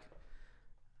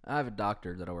 I have a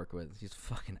doctor that I work with. He's a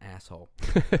fucking asshole.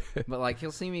 But like,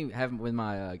 he'll see me having with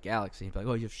my Galaxy. He'll be like,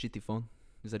 "Oh, you have a shitty phone?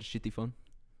 Is that a shitty phone?"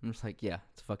 I'm just like, "Yeah,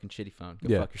 it's a fucking shitty phone. Go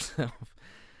Yeah. fuck yourself."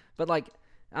 But like,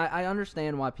 I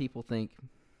understand why people think,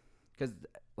 because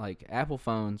like Apple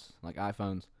phones, like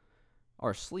iPhones,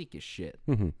 are sleek as shit,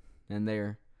 Mm-hmm. and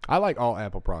they're I like all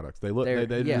Apple products. They look, They're-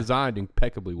 they're yeah. designed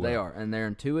impeccably well. they are, and they're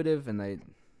intuitive, and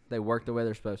they work the way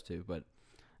they're supposed to. But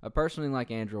I personally like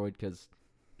Android because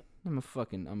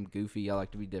I'm goofy. I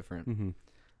like to be different. Mm-hmm.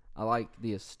 I like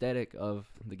the aesthetic of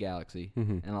the Galaxy,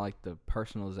 Mm-hmm. and I like the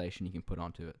personalization you can put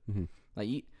onto it. Mm-hmm. Like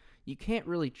you can't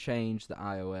really change the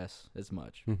iOS as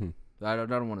much. Mm-hmm. I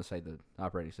don't want to say the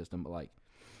operating system, but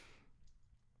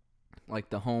like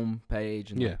the home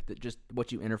page and Yeah. like just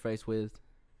what you interface with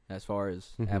as far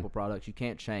as Mhm. Apple products, you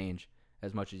can't change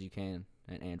as much as you can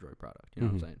an Android product. You know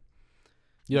Mhm. what I'm saying?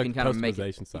 You like can kinda make it-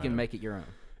 customization You side can of it. make it your own.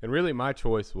 And really, my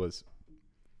choice was,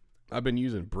 I've been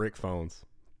using brick phones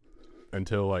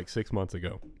until like 6 months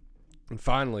ago, and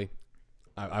finally,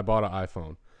 I bought an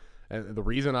iPhone. And the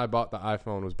reason I bought the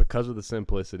iPhone was because of the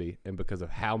simplicity and because of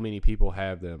how many people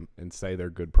have them and say they're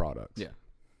good products. Yeah.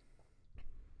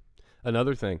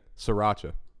 Another thing,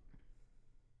 Sriracha.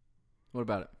 What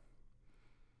about it?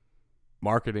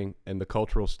 Marketing and the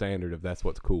cultural standard of that's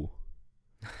what's cool.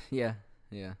 Yeah.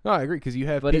 No, I agree, because you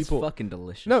have But people. it's fucking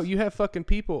delicious. No, you have fucking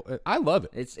people. I love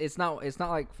it. It's not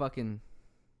like fucking.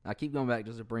 I keep going back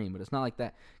to Supreme, but it's not like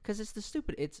that because it's the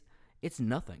stupid. It's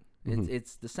nothing. Mhm.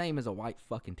 It's the same as a white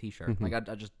fucking t-shirt. Mhm. Like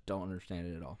I just don't understand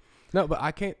it at all. No, but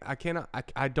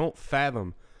I don't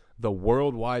fathom the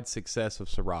worldwide success of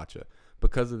Sriracha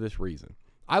because of this reason.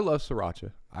 I love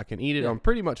Sriracha. I can eat it Yeah. on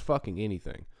pretty much fucking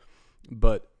anything.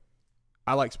 But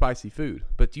I like spicy food.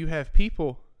 But you have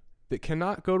people that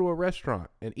cannot go to a restaurant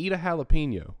and eat a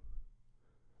jalapeno.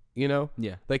 You know?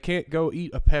 Yeah. They can't go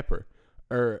eat a pepper,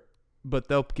 but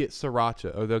they'll get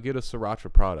Sriracha or they'll get a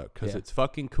Sriracha product because Yeah. it's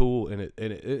fucking cool and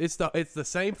it's the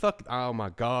same fucking. Oh my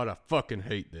god, I fucking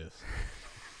hate this.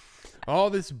 All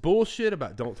this bullshit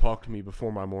about don't talk to me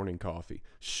before my morning coffee.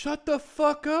 Shut the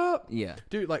fuck up. Yeah.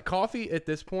 Dude, like coffee at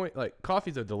this point, like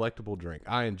coffee's a delectable drink.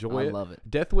 I enjoy it. I love it.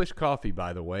 Death Wish coffee,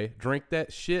 by the way. Drink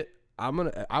that shit. I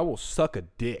will suck a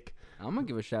dick. I'm going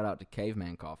to give a shout out to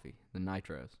Caveman Coffee, the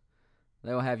Nitros.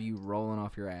 They will have you rolling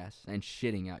off your ass and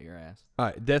shitting out your ass. All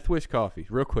right, Death Wish coffee,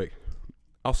 real quick.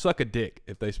 I'll suck a dick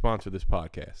if they sponsor this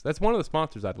podcast. That's one of the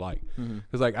sponsors I'd like.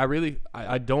 Because, like,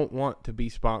 I don't want to be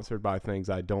sponsored by things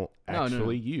I don't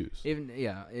actually use. If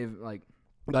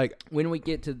when we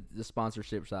get to the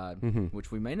sponsorship side,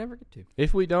 which we may never get to.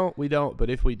 If we don't, we don't. But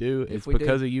if we do, it's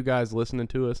because of you guys listening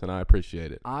to us, and I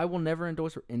appreciate it. I will never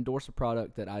endorse a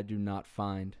product that I do not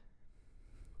find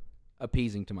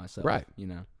appeasing to myself. Right. You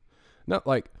know? No,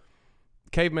 like,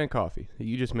 Caveman Coffee.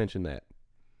 You just mentioned that.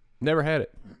 Never had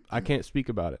it. I can't speak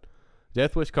about it.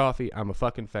 Death Wish Coffee, I'm a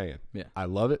fucking fan. Yeah. I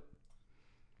love it.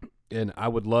 And I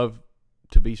would love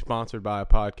to be sponsored by a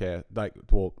podcast.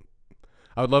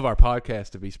 I would love our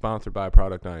podcast to be sponsored by a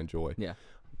product I enjoy. Yeah.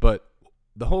 But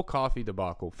the whole coffee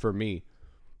debacle for me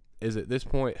is at this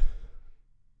point,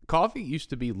 coffee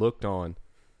used to be looked on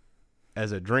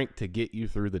as a drink to get you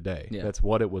through the day. Yeah. That's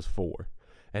what it was for.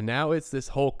 And now it's this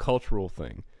whole cultural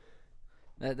thing.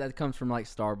 That comes from like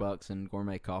Starbucks and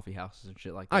gourmet coffee houses and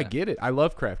shit like that. I get it. I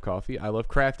love craft coffee. I love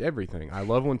craft everything. I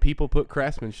love when people put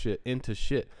craftsmanship into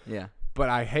shit. Yeah. But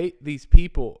I hate these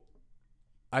people.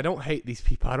 I don't hate these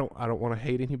people. I don't want to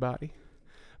hate anybody.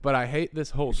 But I hate this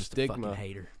whole stigma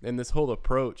and this whole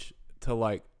approach to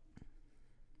like,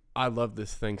 I love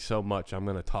this thing so much. I'm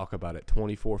going to talk about it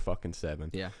 24/7.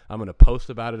 Yeah. I'm going to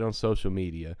post about it on social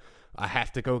media. I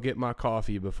have to go get my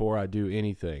coffee before I do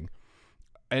anything.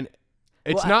 And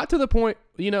it's not to the point,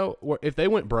 where if they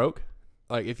went broke,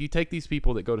 like if you take these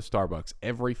people that go to Starbucks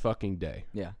every fucking day,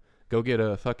 yeah, go get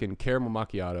a fucking caramel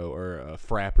macchiato or a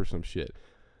frap or some shit.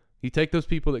 You take those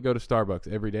people that go to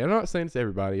Starbucks every day. I'm not saying it's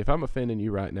everybody. If I'm offending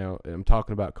you right now, I'm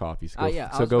talking about coffee. So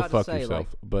go fuck yourself. Like,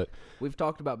 but we've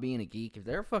talked about being a geek. If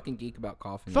they're a fucking geek about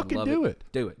coffee, fucking do it.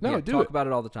 Do it. No, yeah, do talk it. about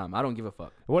it all the time. I don't give a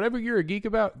fuck. Whatever you're a geek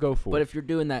about, go for it. But if you're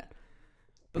doing that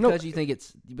because you think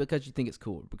it's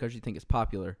cool, because you think it's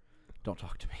popular, don't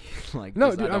talk to me. Like,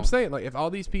 no, dude, I'm saying, like, if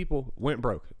all these people went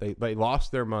broke, they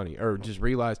lost their money or just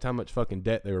realized how much fucking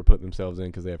debt they were putting themselves in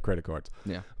because they have credit cards.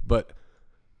 Yeah. But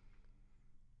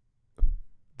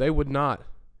they would not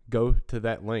go to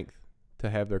that length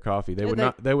to have their coffee. They would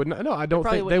not. No, I don't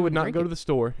think they would not go to the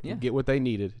store and get what they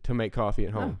needed to make coffee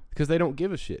at home because they don't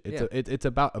give a shit. It's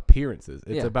about appearances.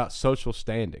 It's about social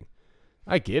standing.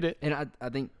 I get it. And I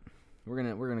think we're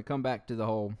gonna come back to the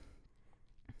whole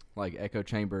like echo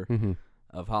chamber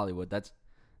of Hollywood. That's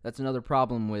another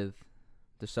problem with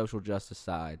the social justice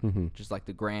side. Just like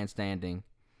the grandstanding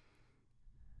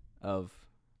of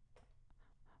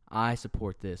I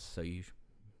support this, so you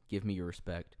give me your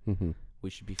respect. We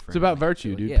should be friends. It's about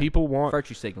virtue, dude. Yeah. People want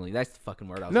virtue signaling. That's the fucking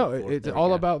word I was No, looking for. it's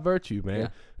all about virtue,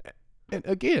 man. Yeah. And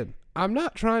again, I'm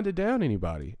not trying to down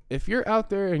anybody. If you're out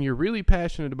there and you're really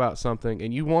passionate about something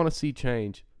and you want to see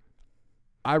change,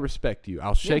 I respect you.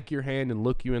 I'll shake your hand and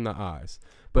look you in the eyes.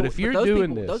 But if you're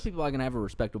doing this... Those people are going to have a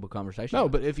respectable conversation. No,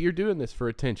 but if you're doing this for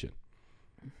attention,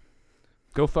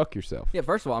 go fuck yourself. Yeah,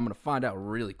 first of all, I'm going to find out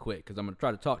really quick because I'm going to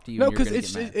try to talk to you. No, because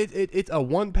it's a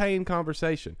one-paying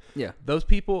conversation. Yeah. Those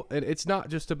people, and it's not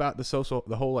just about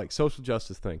the whole like social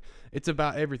justice thing. It's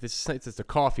about everything. It's the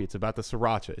coffee. It's about the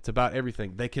sriracha. It's about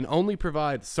everything. They can only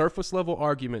provide surface-level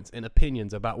arguments and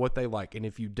opinions about what they like. And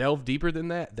if you delve deeper than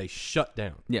that, they shut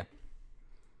down. Yeah.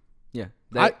 Yeah,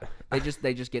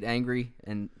 they just get angry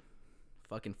and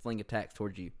fucking fling attacks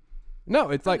towards you.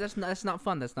 No, it's like that's not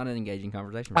fun. That's not an engaging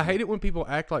conversation. I hate it when people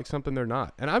act like something they're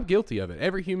not, and I'm guilty of it.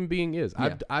 Every human being is.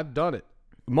 Yeah. I've done it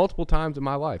multiple times in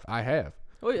my life. I have.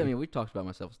 Well, I mean, we've talked about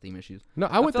my self-esteem issues. No,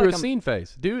 I went through a scene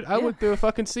phase, dude. I went through a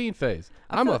fucking scene phase.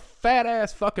 I'm a fat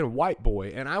ass fucking white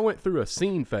boy, and I went through a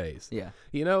scene phase. Yeah,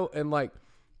 and like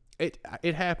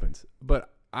it happens,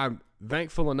 but I'm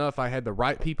thankful enough I had the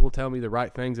right people tell me the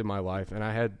right things in my life, and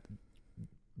I had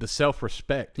the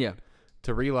self-respect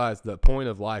to realize the point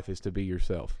of life is to be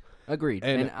yourself. Agreed.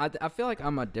 And I feel like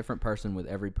I'm a different person with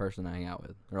every person I hang out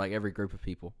with, or like every group of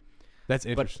people. That's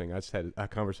interesting. I just had a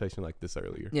conversation like this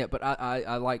earlier. Yeah, but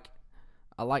I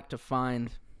like to find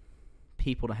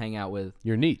people to hang out with.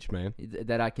 Your niche, man.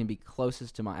 That I can be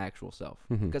closest to my actual self.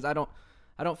 Because I don't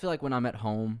feel like when I'm at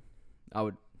home,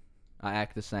 I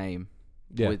act the same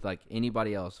with like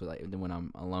anybody else than when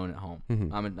I'm alone at home.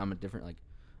 I'm a different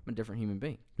human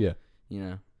being. Yeah.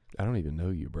 I don't even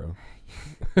know you, bro.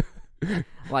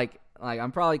 like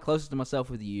I'm probably closest to myself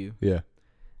with you. Yeah.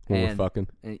 When And- we're fucking.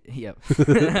 Yep.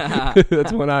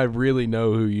 That's when I really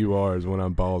know who you are. Is when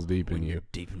I'm balls deep in When you. you're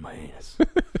deep in my ass.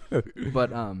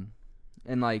 But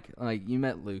and like you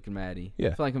met Luke and Maddie. Yeah.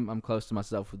 I feel like I'm close to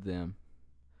myself with them,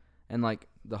 and like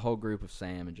the whole group of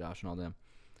Sam and Josh and all them.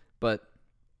 But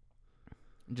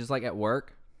just like at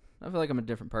work, I feel like I'm a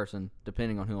different person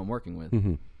depending on who I'm working with.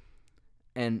 Mm-hmm.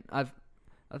 And I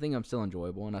think I'm still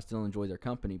enjoyable, and I still enjoy their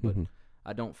company, but Mm-hmm.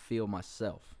 I don't feel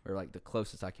myself or like the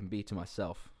closest I can be to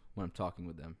myself when I'm talking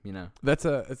with them. You know? That's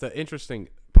an interesting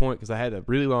point because I had a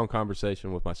really long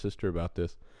conversation with my sister about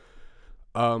this.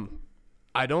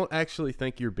 I don't actually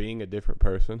think you're being a different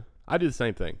person. I do the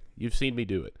same thing. You've seen me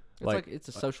do it. It's like it's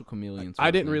a social chameleon.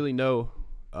 I didn't really know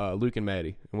Luke and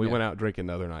Maddie, and we Yeah. went out drinking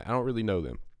the other night. I don't really know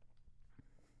them,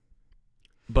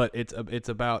 but it's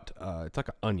about it's like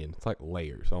an onion. It's like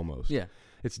layers almost. Yeah.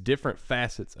 It's different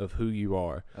facets of who you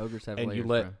are, Ogres have and layers. you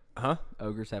let Bro.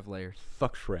 Ogres have layers.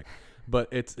 fuck Shrek. But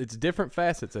it's different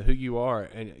facets of who you are,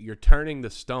 and you're turning the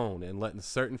stone and letting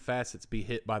certain facets be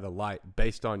hit by the light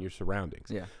based on your surroundings.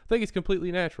 Yeah. I think it's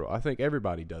completely natural. I think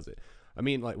everybody does it. I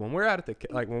mean, like when we're out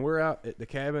at the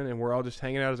cabin and we're all just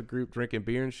hanging out as a group drinking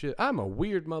beer and shit. I'm a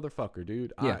weird motherfucker,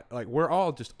 dude. Yeah. We're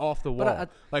all just off the wall. But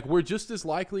Like we're just as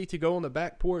likely to go on the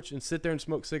back porch and sit there and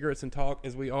smoke cigarettes and talk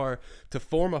as we are to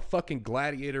form a fucking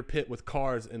gladiator pit with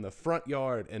cars in the front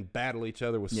yard and battle each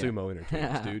other with Yeah. sumo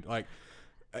entertainers, dude. Like,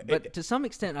 But to some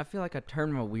extent, I feel like I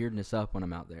turn my weirdness up when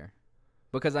I'm out there,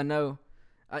 because I know,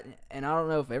 and I don't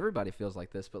know if everybody feels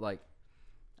like this, but like,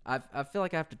 I feel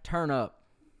like I have to turn up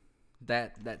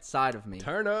that side of me.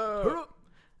 turn up.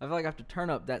 I feel like I have to turn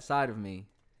up that side of me,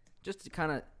 just to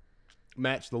kind of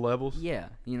Match the levels. yeah,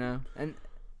 you know, and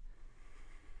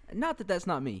not that that's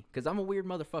not me, because I'm a weird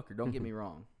motherfucker. Don't get me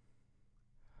wrong.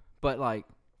 But like,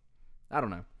 I don't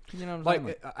know. You know what I'm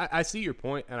saying? Like, I see your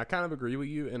point, and I kind of agree with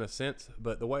you in a sense,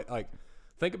 but the way, like,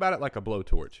 think about it like a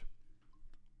blowtorch.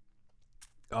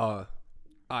 I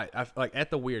like at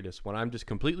the weirdest when I'm just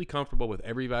completely comfortable with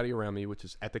everybody around me, which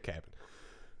is at the cabin.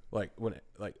 Like when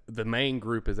the main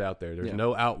group is out there, there's Yeah.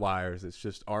 no outliers. It's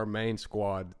just our main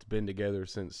squad that's been together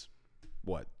since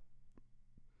what?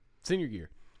 Senior year.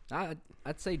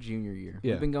 I'd say junior year.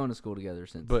 Yeah. We've been going to school together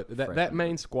since. But that freshman main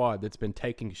year. squad that's been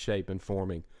taking shape and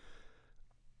forming,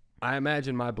 I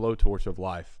imagine my blowtorch of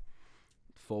life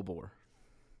full bore.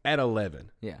 at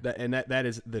 11. Yeah. That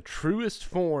is the truest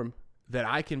form that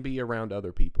I can be around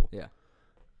other people. Yeah.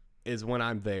 Is when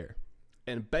I'm there.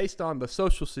 And based on the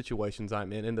social situations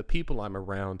I'm in and the people I'm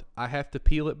around, I have to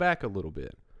peel it back a little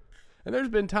bit. And there's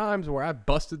been times where I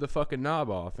busted the fucking knob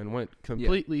off and went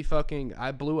completely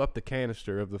I blew up the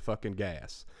canister of the fucking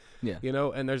gas. Yeah. You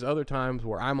know, and there's other times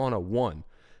where I'm on a 1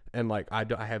 and like I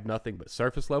have nothing but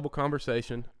surface level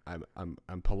conversation.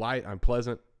 I'm polite, I'm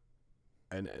pleasant,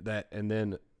 and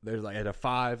then there's like at a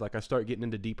 5, like I start getting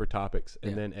into deeper topics,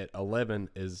 and then at 11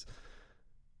 is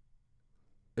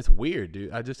it's weird,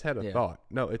 dude. I just had a thought.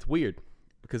 No, it's weird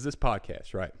because this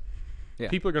podcast, right? Yeah.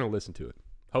 People are going to listen to it,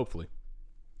 hopefully.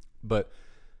 But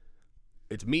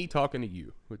it's me talking to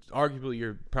you, which arguably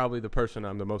you're probably the person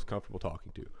I'm the most comfortable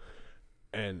talking to.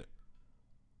 And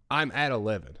I'm at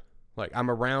 11. Like I'm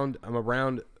around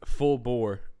full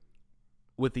bore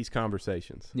with these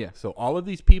conversations. Yeah. So all of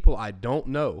these people I don't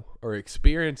know are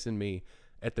experiencing me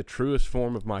at the truest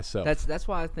form of myself. That's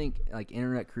why I think like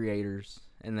internet creators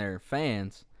and their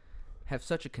fans have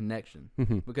such a connection,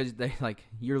 because they like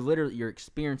you're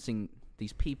experiencing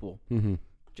these people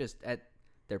just at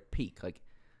their peak, like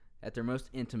at their most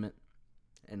intimate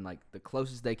and like the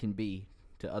closest they can be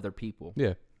to other people.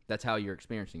 Yeah. That's how you're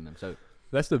experiencing them. So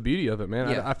That's the beauty of it, man.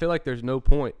 Yeah. I feel like there's no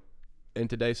point in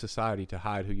today's society to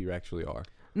hide who you actually are.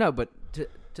 no, but to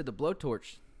the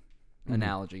blowtorch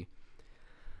analogy,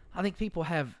 I think people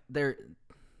have their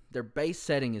base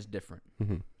setting is different.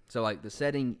 So like the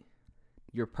setting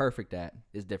you're perfect at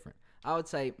is different. I would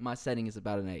say my setting is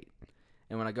about an 8.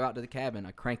 And when I go out to the cabin,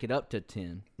 I crank it up to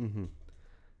 10.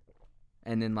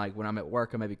 And then like when I'm at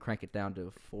work, I maybe crank it down to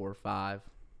a 4 or 5,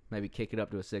 maybe kick it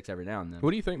up to a 6 every now and then.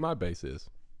 What do you think my base is?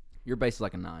 Your base is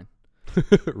like a 9.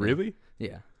 Really?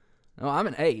 Yeah. Oh, I'm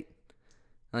an 8.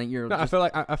 I think you're No, just,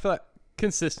 I feel like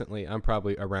consistently I'm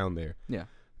probably around there. yeah.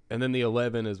 And then the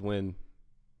 11 is when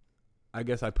I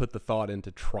guess I put the thought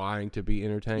into trying to be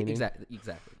entertaining. Exactly.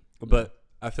 But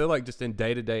I feel like just in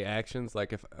day-to-day actions,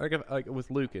 like if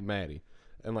with Luke and Maddie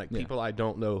and like people I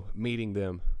don't know, meeting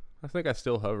them, I think I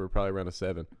still hover probably around a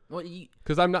 7. Well,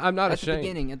 Because I'm not at ashamed.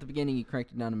 the beginning, you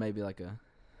cranked it down to maybe like a,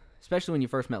 especially when you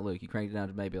first met Luke, you cranked it down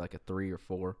to maybe like a 3 or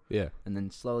 4, Yeah. and then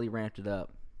slowly ramped it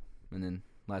up, and then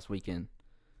last weekend.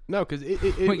 No, because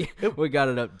we got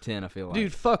it up to 10. I feel like,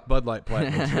 dude, fuck Bud Light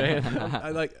Platinums, man. I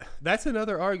like that's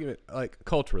another argument. Like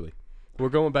culturally, we're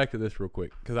going back to this real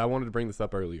quick because I wanted to bring this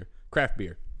up earlier. Craft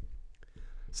beer,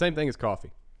 same thing as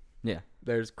coffee. Yeah,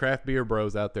 There's craft beer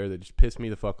bros out there that just piss me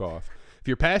the fuck off. If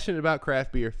you're passionate about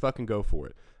craft beer, fucking go for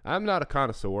it. I'm not a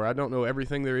connoisseur. I don't know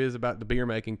everything there is about the beer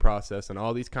making process and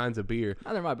all these kinds of beer.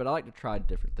 neither mind, but I like to try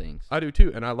different things. I do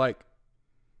too, and I like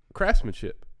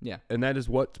craftsmanship. Yeah, And that is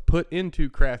what's put into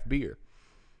craft beer.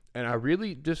 And I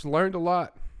really just learned a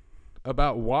lot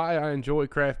about why I enjoy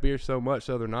craft beer so much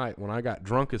the other night when I got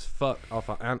drunk as fuck off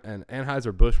an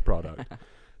Anheuser-Busch product.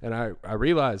 And I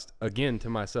realized, again, to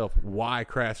myself, why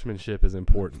craftsmanship is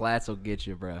important. Flats will get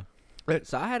you, bro.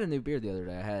 So I had a new beer the other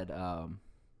day. I had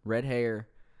Red Hair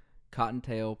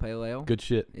Cottontail Pale Ale. Good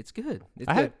shit. It's good. It's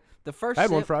I good. had- The first I had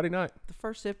sip, one Friday night. The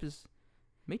first sip is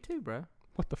me too, bro.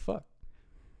 What the fuck?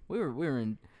 We were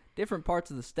in different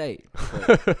parts of the state.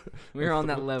 But we were on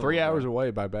that level. 3 hours bro.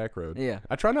 away by back road. Yeah,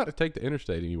 I try not to take the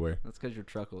interstate anywhere. that's because your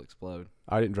truck will explode.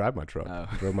 I didn't drive my truck. Oh.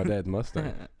 I drove my dad's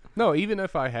Mustang. No, even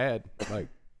if I had like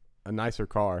a nicer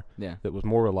car Yeah, that was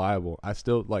more reliable, I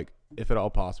still like, if at all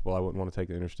possible, I wouldn't want to take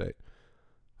the interstate.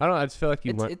 I don't know. I just feel like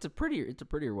you went. it's a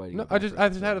prettier way to No, go. I just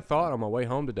had a thought on my way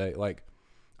home today. Like,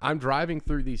 I'm driving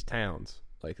through these towns,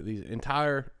 like these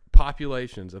entire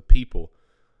populations of people,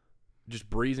 just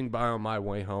breezing by on my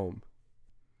way home,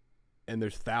 and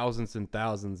there's thousands and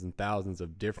thousands and thousands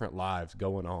of different lives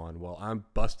going on while I'm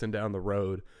busting down the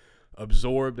road,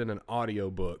 absorbed in an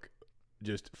audiobook,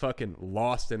 just fucking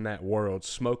lost in that world,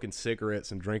 smoking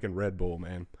cigarettes and drinking Red Bull,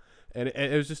 man. And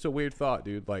it was just a weird thought,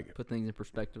 dude. Like, Put things in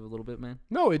perspective a little bit, man.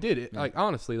 no, it did. It, Yeah. Like,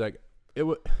 honestly, like it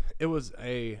was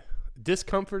a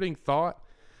discomforting thought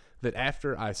that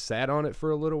after I sat on it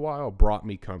for a little while brought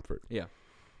me comfort. Yeah.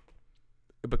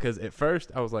 Because at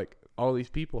first I was like, all these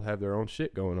people have their own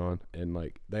shit going on, and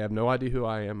like they have no idea who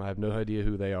I am. I have no idea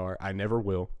who they are. I never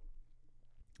will.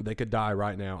 They could die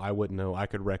right now. I wouldn't know. I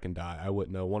could wreck and die. I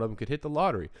wouldn't know. One of them could hit the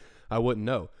lottery. I wouldn't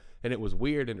know. And it was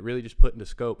weird, and it really just put into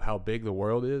scope how big the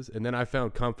world is. And then I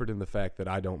found comfort in the fact that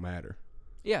I don't matter.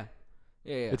 Yeah.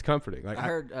 It's comforting. Like I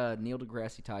heard Neil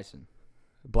deGrasse Tyson.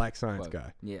 Black science quote.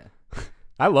 guy. Yeah.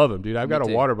 I love him, dude. I've Me got a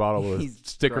too. water bottle with a He's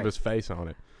sticker of great. his face on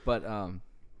it. But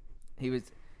he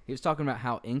was talking about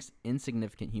how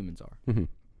insignificant humans are, Mhm.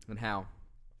 and how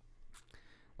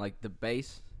like the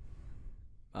base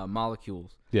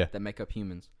molecules Yeah. that make up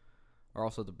humans are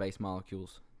also the base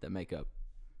molecules that make up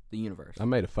the universe. I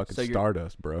made a fucking So you're-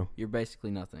 stardust, bro. You're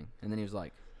basically nothing. And then he was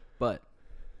like, but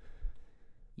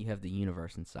you have the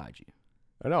universe inside you.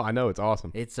 I know. It's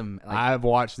awesome. It's some like I've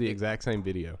watched the exact same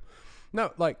video.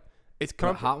 No, like, it's what,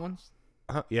 comfort. hot ones.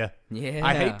 Yeah. Yeah.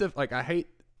 I hate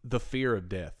the fear of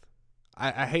death.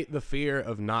 I hate the fear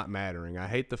of not mattering. I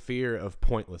hate the fear of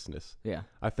pointlessness. Yeah.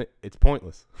 I think it's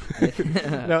pointless.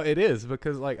 No, it is,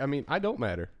 because like, I mean, I don't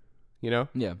matter. You know?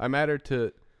 Yeah. I matter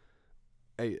to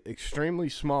a extremely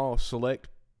small select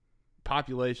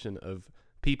population of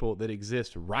people that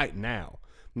exist right now.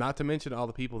 Not to mention all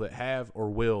the people that have or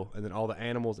will, and then all the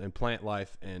animals and plant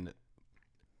life and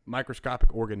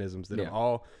microscopic organisms that Yeah. have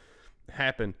all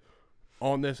happened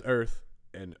on this earth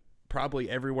and probably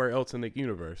everywhere else in the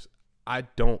universe. I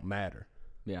don't matter.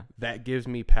 Yeah. That gives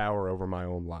me power over my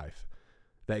own life.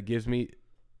 That gives me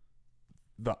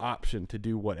the option to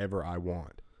do whatever I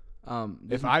want.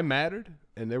 If I mattered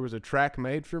and there was a track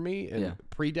made for me and Yeah.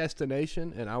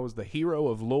 predestination, and I was the hero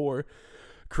of lore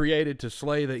created to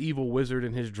slay the evil wizard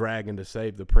and his dragon to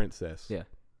save the princess, Yeah.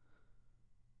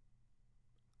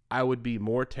 I would be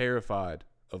more terrified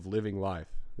of living life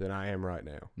than I am right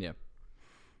now.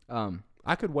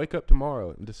 I could wake up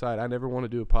tomorrow and decide I never want to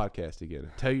do a podcast again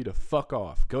and tell you to fuck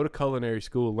off, go to culinary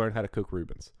school, learn how to cook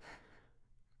Reubens.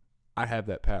 I have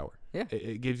that power. Yeah.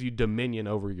 It gives you dominion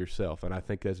over yourself, and I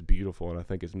think that's beautiful, and I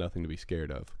think it's nothing to be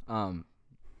scared of.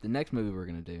 The next movie we're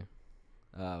gonna do,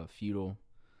 Futile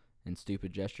and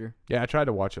Stupid Gesture. Yeah, I tried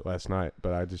to watch it last night,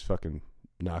 but I just fucking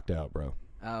knocked out, bro.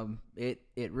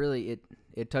 It really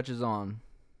touches on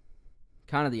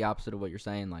kind of the opposite of what you're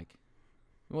saying, like,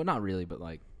 well, not really, but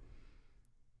like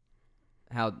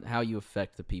how you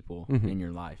affect the people Mhm. in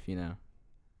your life, you know.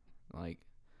 Like,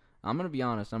 I'm gonna be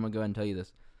honest. I'm gonna go ahead and tell you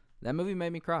this. That movie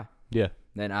made me cry. Yeah.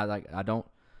 Then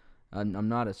I'm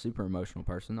not a super emotional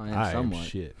person. I am I am somewhat.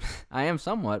 shit. I am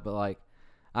somewhat, but like,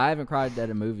 I haven't cried at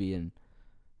a movie in,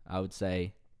 I would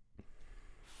say,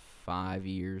 5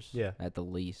 years. Yeah. At the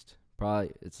least.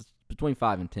 Probably it's between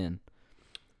 5 and 10.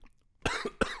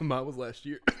 Mine was last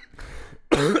year.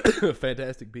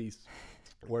 Fantastic Beasts.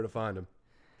 Where to find them?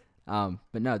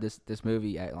 But no, this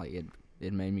movie,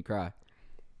 it made me cry.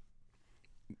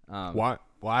 Why?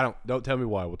 Well, I don't tell me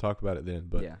why. We'll talk about it then.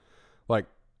 But yeah. like,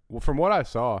 well, from what I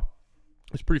saw,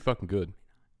 it's pretty fucking good.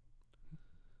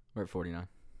 We're at 49.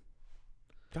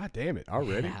 God damn it!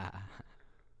 Already? Yeah.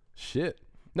 Shit.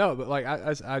 No, but like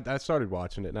I started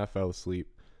watching it and I fell asleep.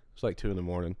 It's like 2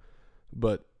 a.m.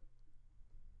 But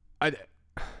I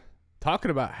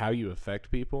talking about how you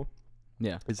affect people.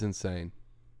 Yeah. It's insane.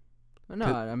 No,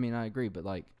 I mean I agree, but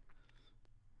like,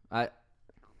 I'd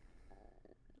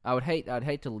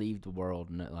hate to leave the world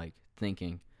like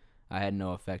thinking I had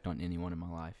no effect on anyone in my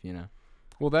life. You know.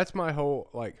 Well, that's my whole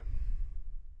like.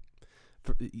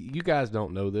 You guys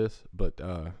don't know this, but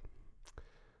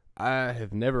I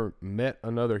have never met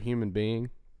another human being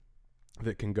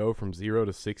that can go from 0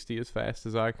 to 60 as fast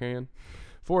as I can.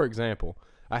 For example,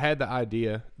 I had the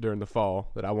idea during the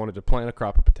fall that I wanted to plant a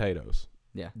crop of potatoes.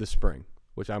 Yeah. This spring,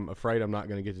 which I'm afraid I'm not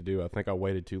going to get to do. I think I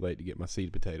waited too late to get my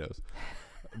seed potatoes.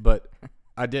 But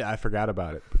I did. I forgot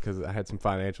about it because I had some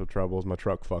financial troubles. My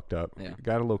truck fucked up. Yeah.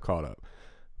 Got a little caught up.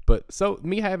 But so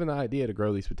me having the idea to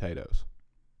grow these potatoes,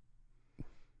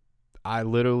 I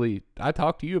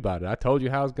talked to you about it. I told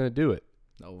you how I was going to do it.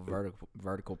 The old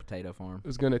vertical potato farm. It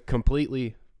was going to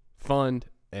completely fund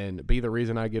and be the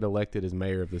reason I get elected as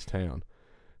mayor of this town.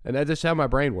 And that's just how my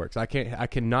brain works. I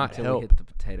cannot Until help. we hit the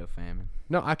potato famine.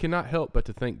 No, I cannot help but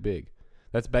to think big.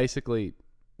 That's basically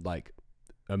like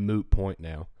a moot point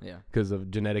now. Yeah. Because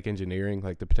of genetic engineering,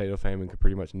 like the potato famine could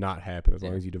pretty much not happen as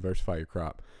long Yeah. as you diversify your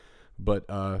crop. But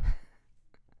All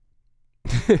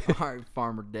right,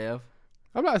 Farmer Dev.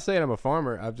 I'm not saying I'm a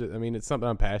farmer. It's something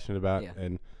I'm passionate about, Yeah.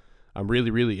 and I'm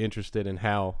really, really interested in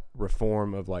how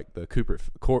reform of like the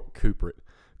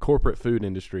corporate food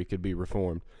industry could be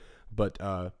reformed. But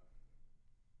I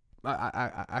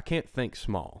can't think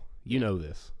small. You know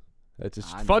this. That's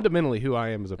just fundamentally who I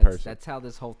am as a person. That's how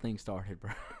this whole thing started,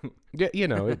 bro. Yeah,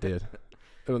 it did.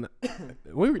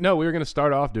 We were going to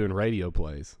start off doing radio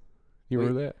plays. You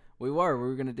remember that? We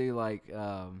were gonna do like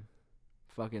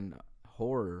fucking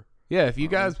horror. Yeah, if you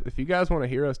guys want to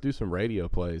hear us do some radio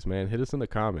plays, man, hit us in the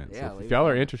comments. Yeah, if y'all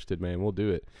are interested, man, we'll do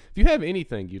it. If you have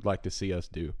anything you'd like to see us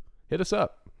do, hit us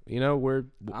up. You know,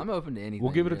 I'm open to anything.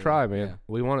 We'll give it a really. try, man. Yeah.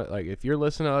 We want it. Like, if you're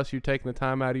listening to us, you're taking the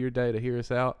time out of your day to hear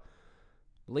us out.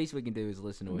 Least we can do is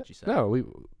listen to what you say. No,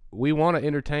 we want to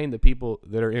entertain the people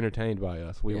that are entertained by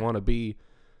us. We want to be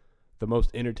the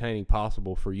most entertaining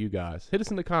possible for you guys. Hit us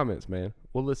in the comments, man.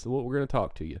 We'll listen. We're gonna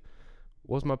talk to you.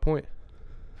 What's my point?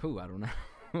 Who I don't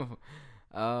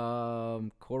know.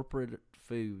 Corporate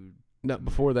food. No,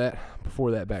 before that,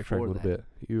 backtrack a little bit.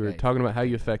 You were talking about how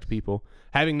you affect people,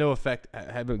 having no effect,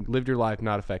 having lived your life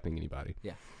not affecting anybody.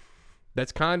 Yeah,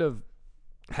 that's kind of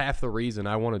half the reason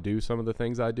I want to do some of the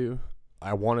things I do.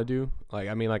 I want to do like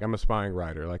I'm an aspiring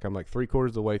writer. Like I'm like 3/4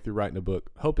 of the way through writing a book,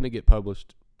 hoping to get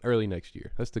published early next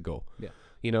year. That's the goal. Yeah,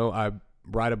 you know, I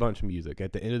write a bunch of music.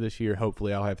 At the end of this year,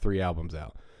 hopefully, I'll have 3 albums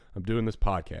out. I'm doing this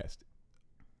podcast,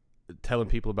 telling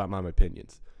people about my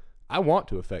opinions. I want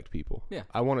to affect people. Yeah.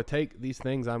 I want to take these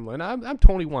things. I'm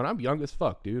 21. I'm young as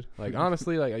fuck, dude. Like,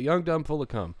 honestly, like a young dumb full of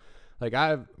cum. Like,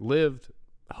 I've lived,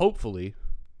 hopefully,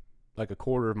 like a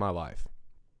quarter of my life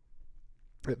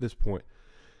at this point.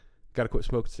 Got to quit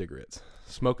smoking cigarettes.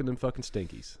 Smoking them fucking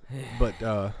stinkies. But,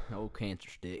 old cancer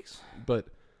sticks. But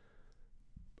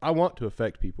I want to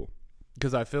affect people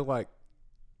because I feel like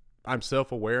I'm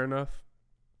self-aware enough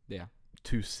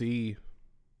to see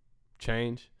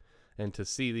change and to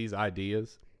see these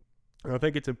ideas. And I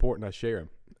think it's important I share them.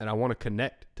 And I want to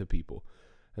connect to people.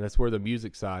 And that's where the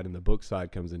music side and the book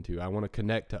side comes into. I want to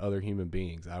connect to other human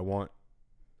beings. I want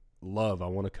love. I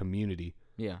want a community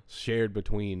shared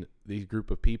between these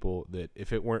group of people that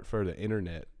if it weren't for the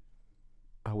internet,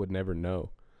 I would never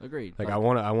know. Agreed. Like,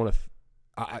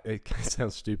 it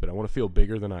sounds stupid. I want to feel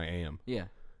bigger than I am. Yeah.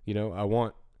 You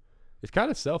know, it's kind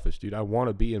of selfish, dude. I want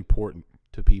to be important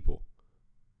to people,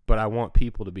 but I want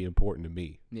people to be important to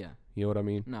me. Yeah. You know what I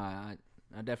mean? No, I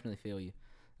definitely feel you.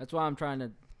 That's why I'm trying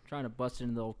to bust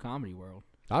into the old comedy world.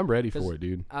 I'm ready for it,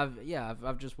 dude.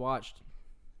 I've just watched,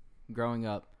 growing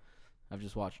up, I've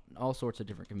just watched all sorts of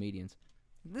different comedians.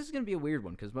 This is going to be a weird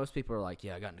one because most people are like,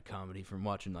 yeah, I got into comedy from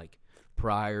watching like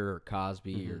Pryor or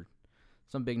Cosby or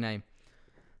some big name.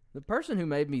 The person who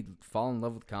made me fall in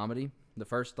love with comedy, the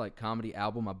first like comedy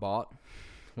album I bought,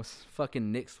 was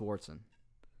fucking Nick Swartzen.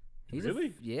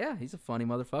 Really? He's a funny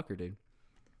motherfucker, dude.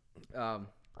 I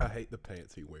hate the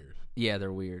pants he wears. Yeah,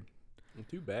 they're weird. They're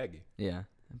too baggy. Yeah,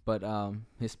 but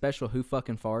his special "Who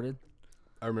Fucking Farted."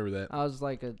 I remember that. I was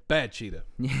like a Bad Cheetah.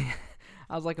 Yeah,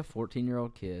 I was like a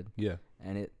 14-year-old kid. Yeah,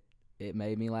 and it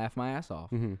made me laugh my ass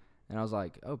off. Mm-hmm. And I was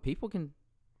like, oh, people can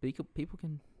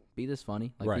be this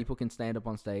funny. Like right. People can stand up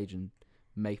on stage and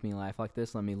make me laugh like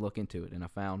this. Let me look into it. And I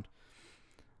found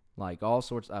like all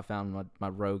sorts. I found my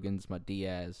Rogans, my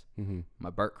Diaz, my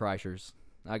Burt Kreischers.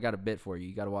 I got a bit for you.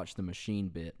 You got to watch the Machine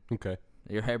bit. Okay.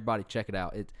 Everybody check it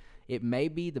out. It may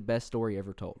be the best story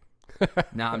ever told.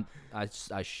 Now I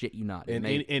shit you not. In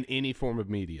any form of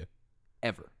media.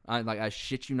 Ever. I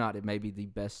shit you not. It may be the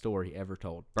best story ever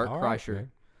told. Burt All right, Kreischer,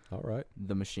 man. All right.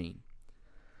 the Machine.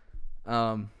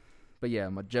 But yeah,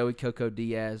 my Joey Coco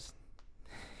Diaz.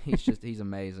 He's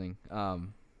amazing.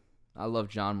 I love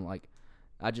John. Like,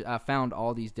 I found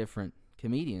all these different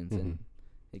comedians, and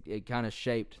it kind of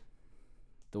shaped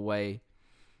the way.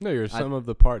 No, you're some of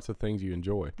the parts of things you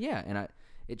enjoy. Yeah, and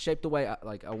it shaped the way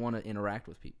I want to interact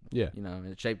with people. Yeah. You know, and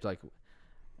it shaped like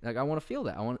I want to feel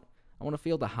that. I want to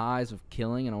feel the highs of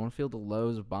killing, and I want to feel the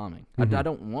lows of bombing. I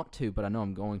don't want to, but I know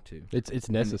I'm going to. It's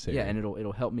necessary. And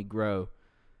it'll help me grow,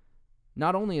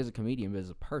 not only as a comedian but as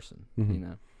a person. You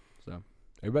know, so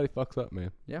everybody fucks up,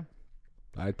 man. Yeah,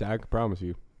 I can promise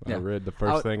you. Yeah. I read the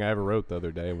first thing I ever wrote the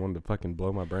other day. I wanted to fucking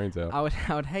blow my brains out. I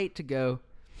would hate to go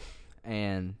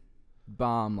and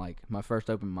bomb like my first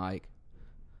open mic.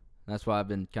 That's why I've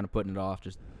been kind of putting it off,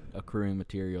 just accruing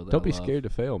material. That Don't I be love. scared to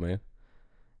fail, man.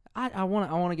 I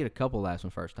want to get a couple laughs on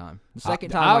first time. The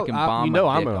second time I can bomb. You know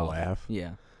my I'm dick gonna off. laugh.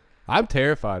 Yeah, I'm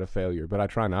terrified of failure, but I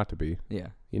try not to be. yeah,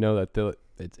 You know that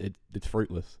it's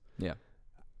fruitless. yeah.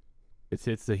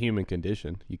 It's the human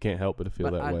condition. You can't help but to feel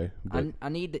But that way. But I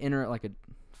need to enter it like a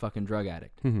fucking drug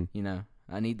addict. You know,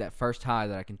 I need that first high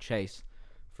that I can chase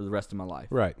for the rest of my life.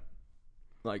 right.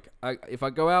 Like, if I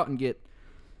go out and get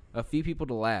a few people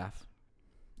to laugh,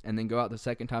 and then go out the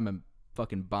second time and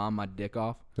fucking bomb my dick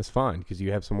off. That's fine because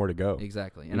you have somewhere to go.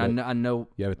 Exactly, You and know, I know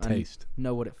You have a taste.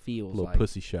 know what it feels A little like.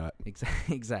 pussy shot.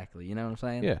 Exactly. You know what I'm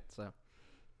saying? Yeah. So,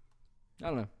 I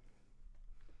don't know.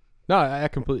 No, I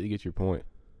completely get your point.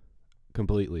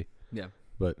 Completely. Yeah.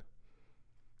 But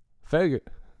failure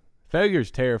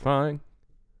is terrifying.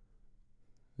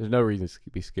 There's no reason to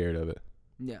be scared of it.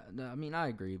 Yeah. No, I mean, I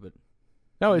agree, but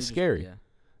No, it's scary. Yeah.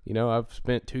 You know, I've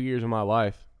spent 2 years of my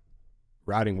life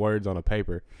writing words on a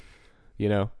paper, you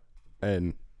know,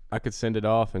 and I could send it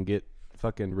off and get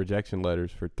fucking rejection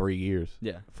letters for 3 years,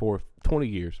 Yeah. for 20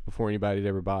 years before anybody'd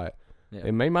ever buy it. Yeah.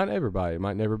 It might never buy it. It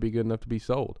might never be good enough to be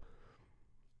sold.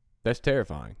 That's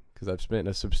terrifying because I've spent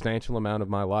a substantial amount of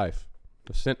my life.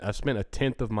 I spent a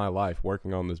tenth of my life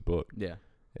working on this book, Yeah.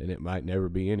 and it might never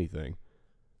be anything.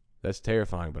 That's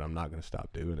terrifying, but I'm not going to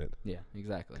stop doing it. Yeah.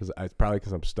 Exactly. Because it's probably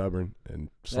because I'm stubborn and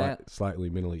That- slightly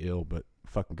mentally ill, but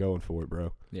fucking going for it,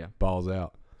 bro. Yeah. Balls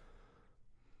out.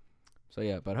 So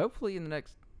yeah, but hopefully in the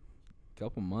next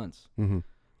couple months,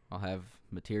 I'll have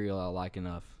material I like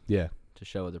enough Yeah. to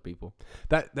show other people.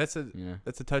 That's a You know.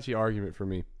 that's a touchy argument for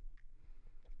me.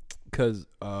 Because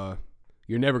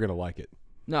you're never going to like it.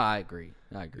 No, I agree.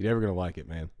 You're never going to like it,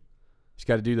 man. You just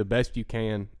got to do the best you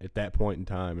can at that point in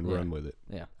time and Yeah. run with it.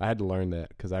 Yeah. I had to learn that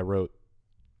because I wrote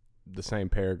the same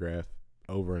paragraph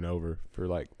over and over for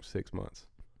like 6 months.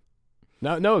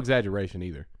 No exaggeration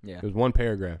either. Yeah. It was one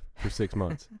paragraph for 6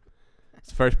 months. It's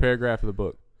the first paragraph of the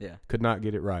book. Yeah. Could not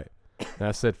get it right. And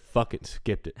I said, fuck it,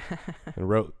 skipped it, and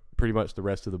wrote pretty much the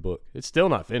rest of the book. It's still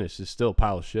not finished. It's still a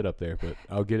pile of shit up there, but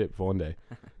I'll get it one day.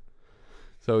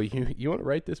 So you want to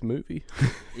rate this movie?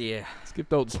 Yeah. Skip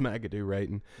the old Smagadoo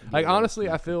rating. Like, honestly,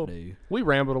 I feel No. we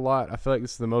rambled a lot. I feel like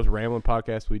this is the most rambling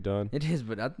podcast we've done. It is,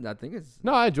 but I think it's.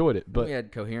 No, I enjoyed it, but we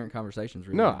had coherent conversations.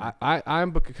 Really. no,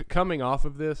 I'm coming off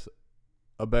of this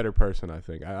a better person. I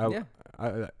think. Yeah.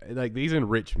 I like these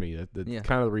enrich me. That's Yeah.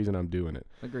 kind of the reason I'm doing it.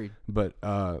 Agreed. But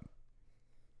I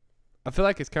feel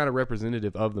like it's kind of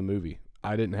representative of the movie.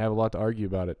 I didn't have a lot to argue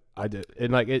about it. I did,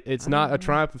 and like it's not a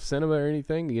triumph of cinema or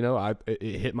anything. You know, it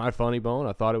hit my funny bone.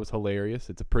 I thought it was hilarious.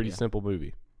 It's a pretty Yeah. simple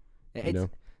movie. It's know?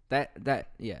 that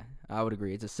yeah, I would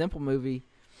agree. It's a simple movie.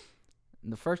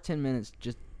 The first 10 minutes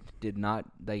just did not.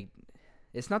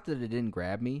 It's not that it didn't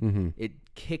grab me. Mm-hmm. It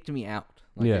kicked me out.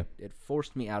 Like Yeah. It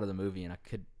forced me out of the movie, and I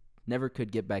never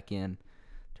could get back in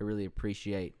to really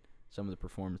appreciate some of the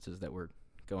performances that were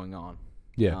going on.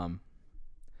 Yeah.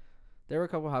 There were a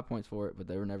couple high points for it, but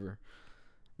they were never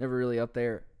really up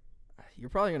there. You're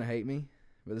probably gonna hate me,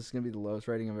 but this is gonna be the lowest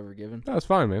rating I've ever given. No, it's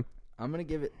fine, man. I'm gonna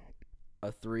give it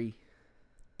a 3.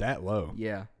 That low.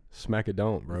 Yeah, Smack it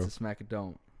don't, bro. it's a smack a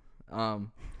don't.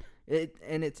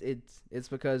 It's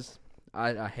because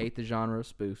I hate the genre of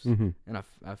spoofs, Mm-hmm. and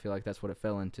I feel like that's what it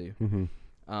fell into.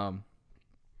 Mm-hmm.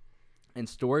 And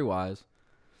story wise,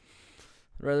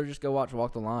 I'd rather just go watch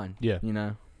Walk the Line. Yeah. You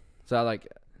know, so I like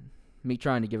me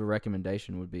trying to give a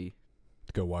recommendation would be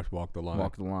Go watch Walk the Line.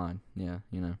 Walk the Line. Yeah,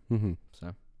 you know, Mm-hmm.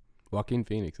 so Joaquin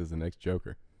Phoenix is the next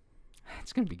Joker.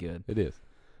 it's gonna be good. It is.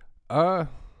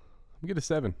 I'm get a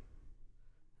 7.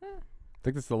 I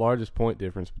think that's the largest point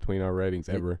difference between our ratings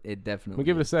ever. It definitely. I'm gonna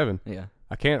give it a 7. Yeah.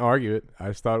 I can't argue it. I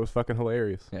just thought it was fucking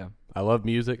hilarious. Yeah. I love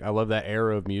music. I love that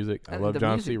era of music. I love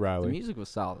John C. The Reilly. music was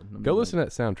solid. I mean, Go listen to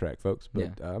that soundtrack, folks. But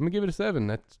Yeah. I'm gonna give it a 7.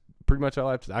 That's pretty much all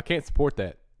I have to say. I can't support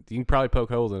that. You can probably poke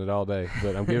holes in it all day,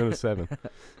 but I'm giving it a 7.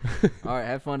 All right,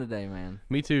 have fun today, man.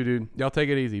 Me too, dude. Y'all take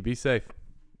it easy. Be safe.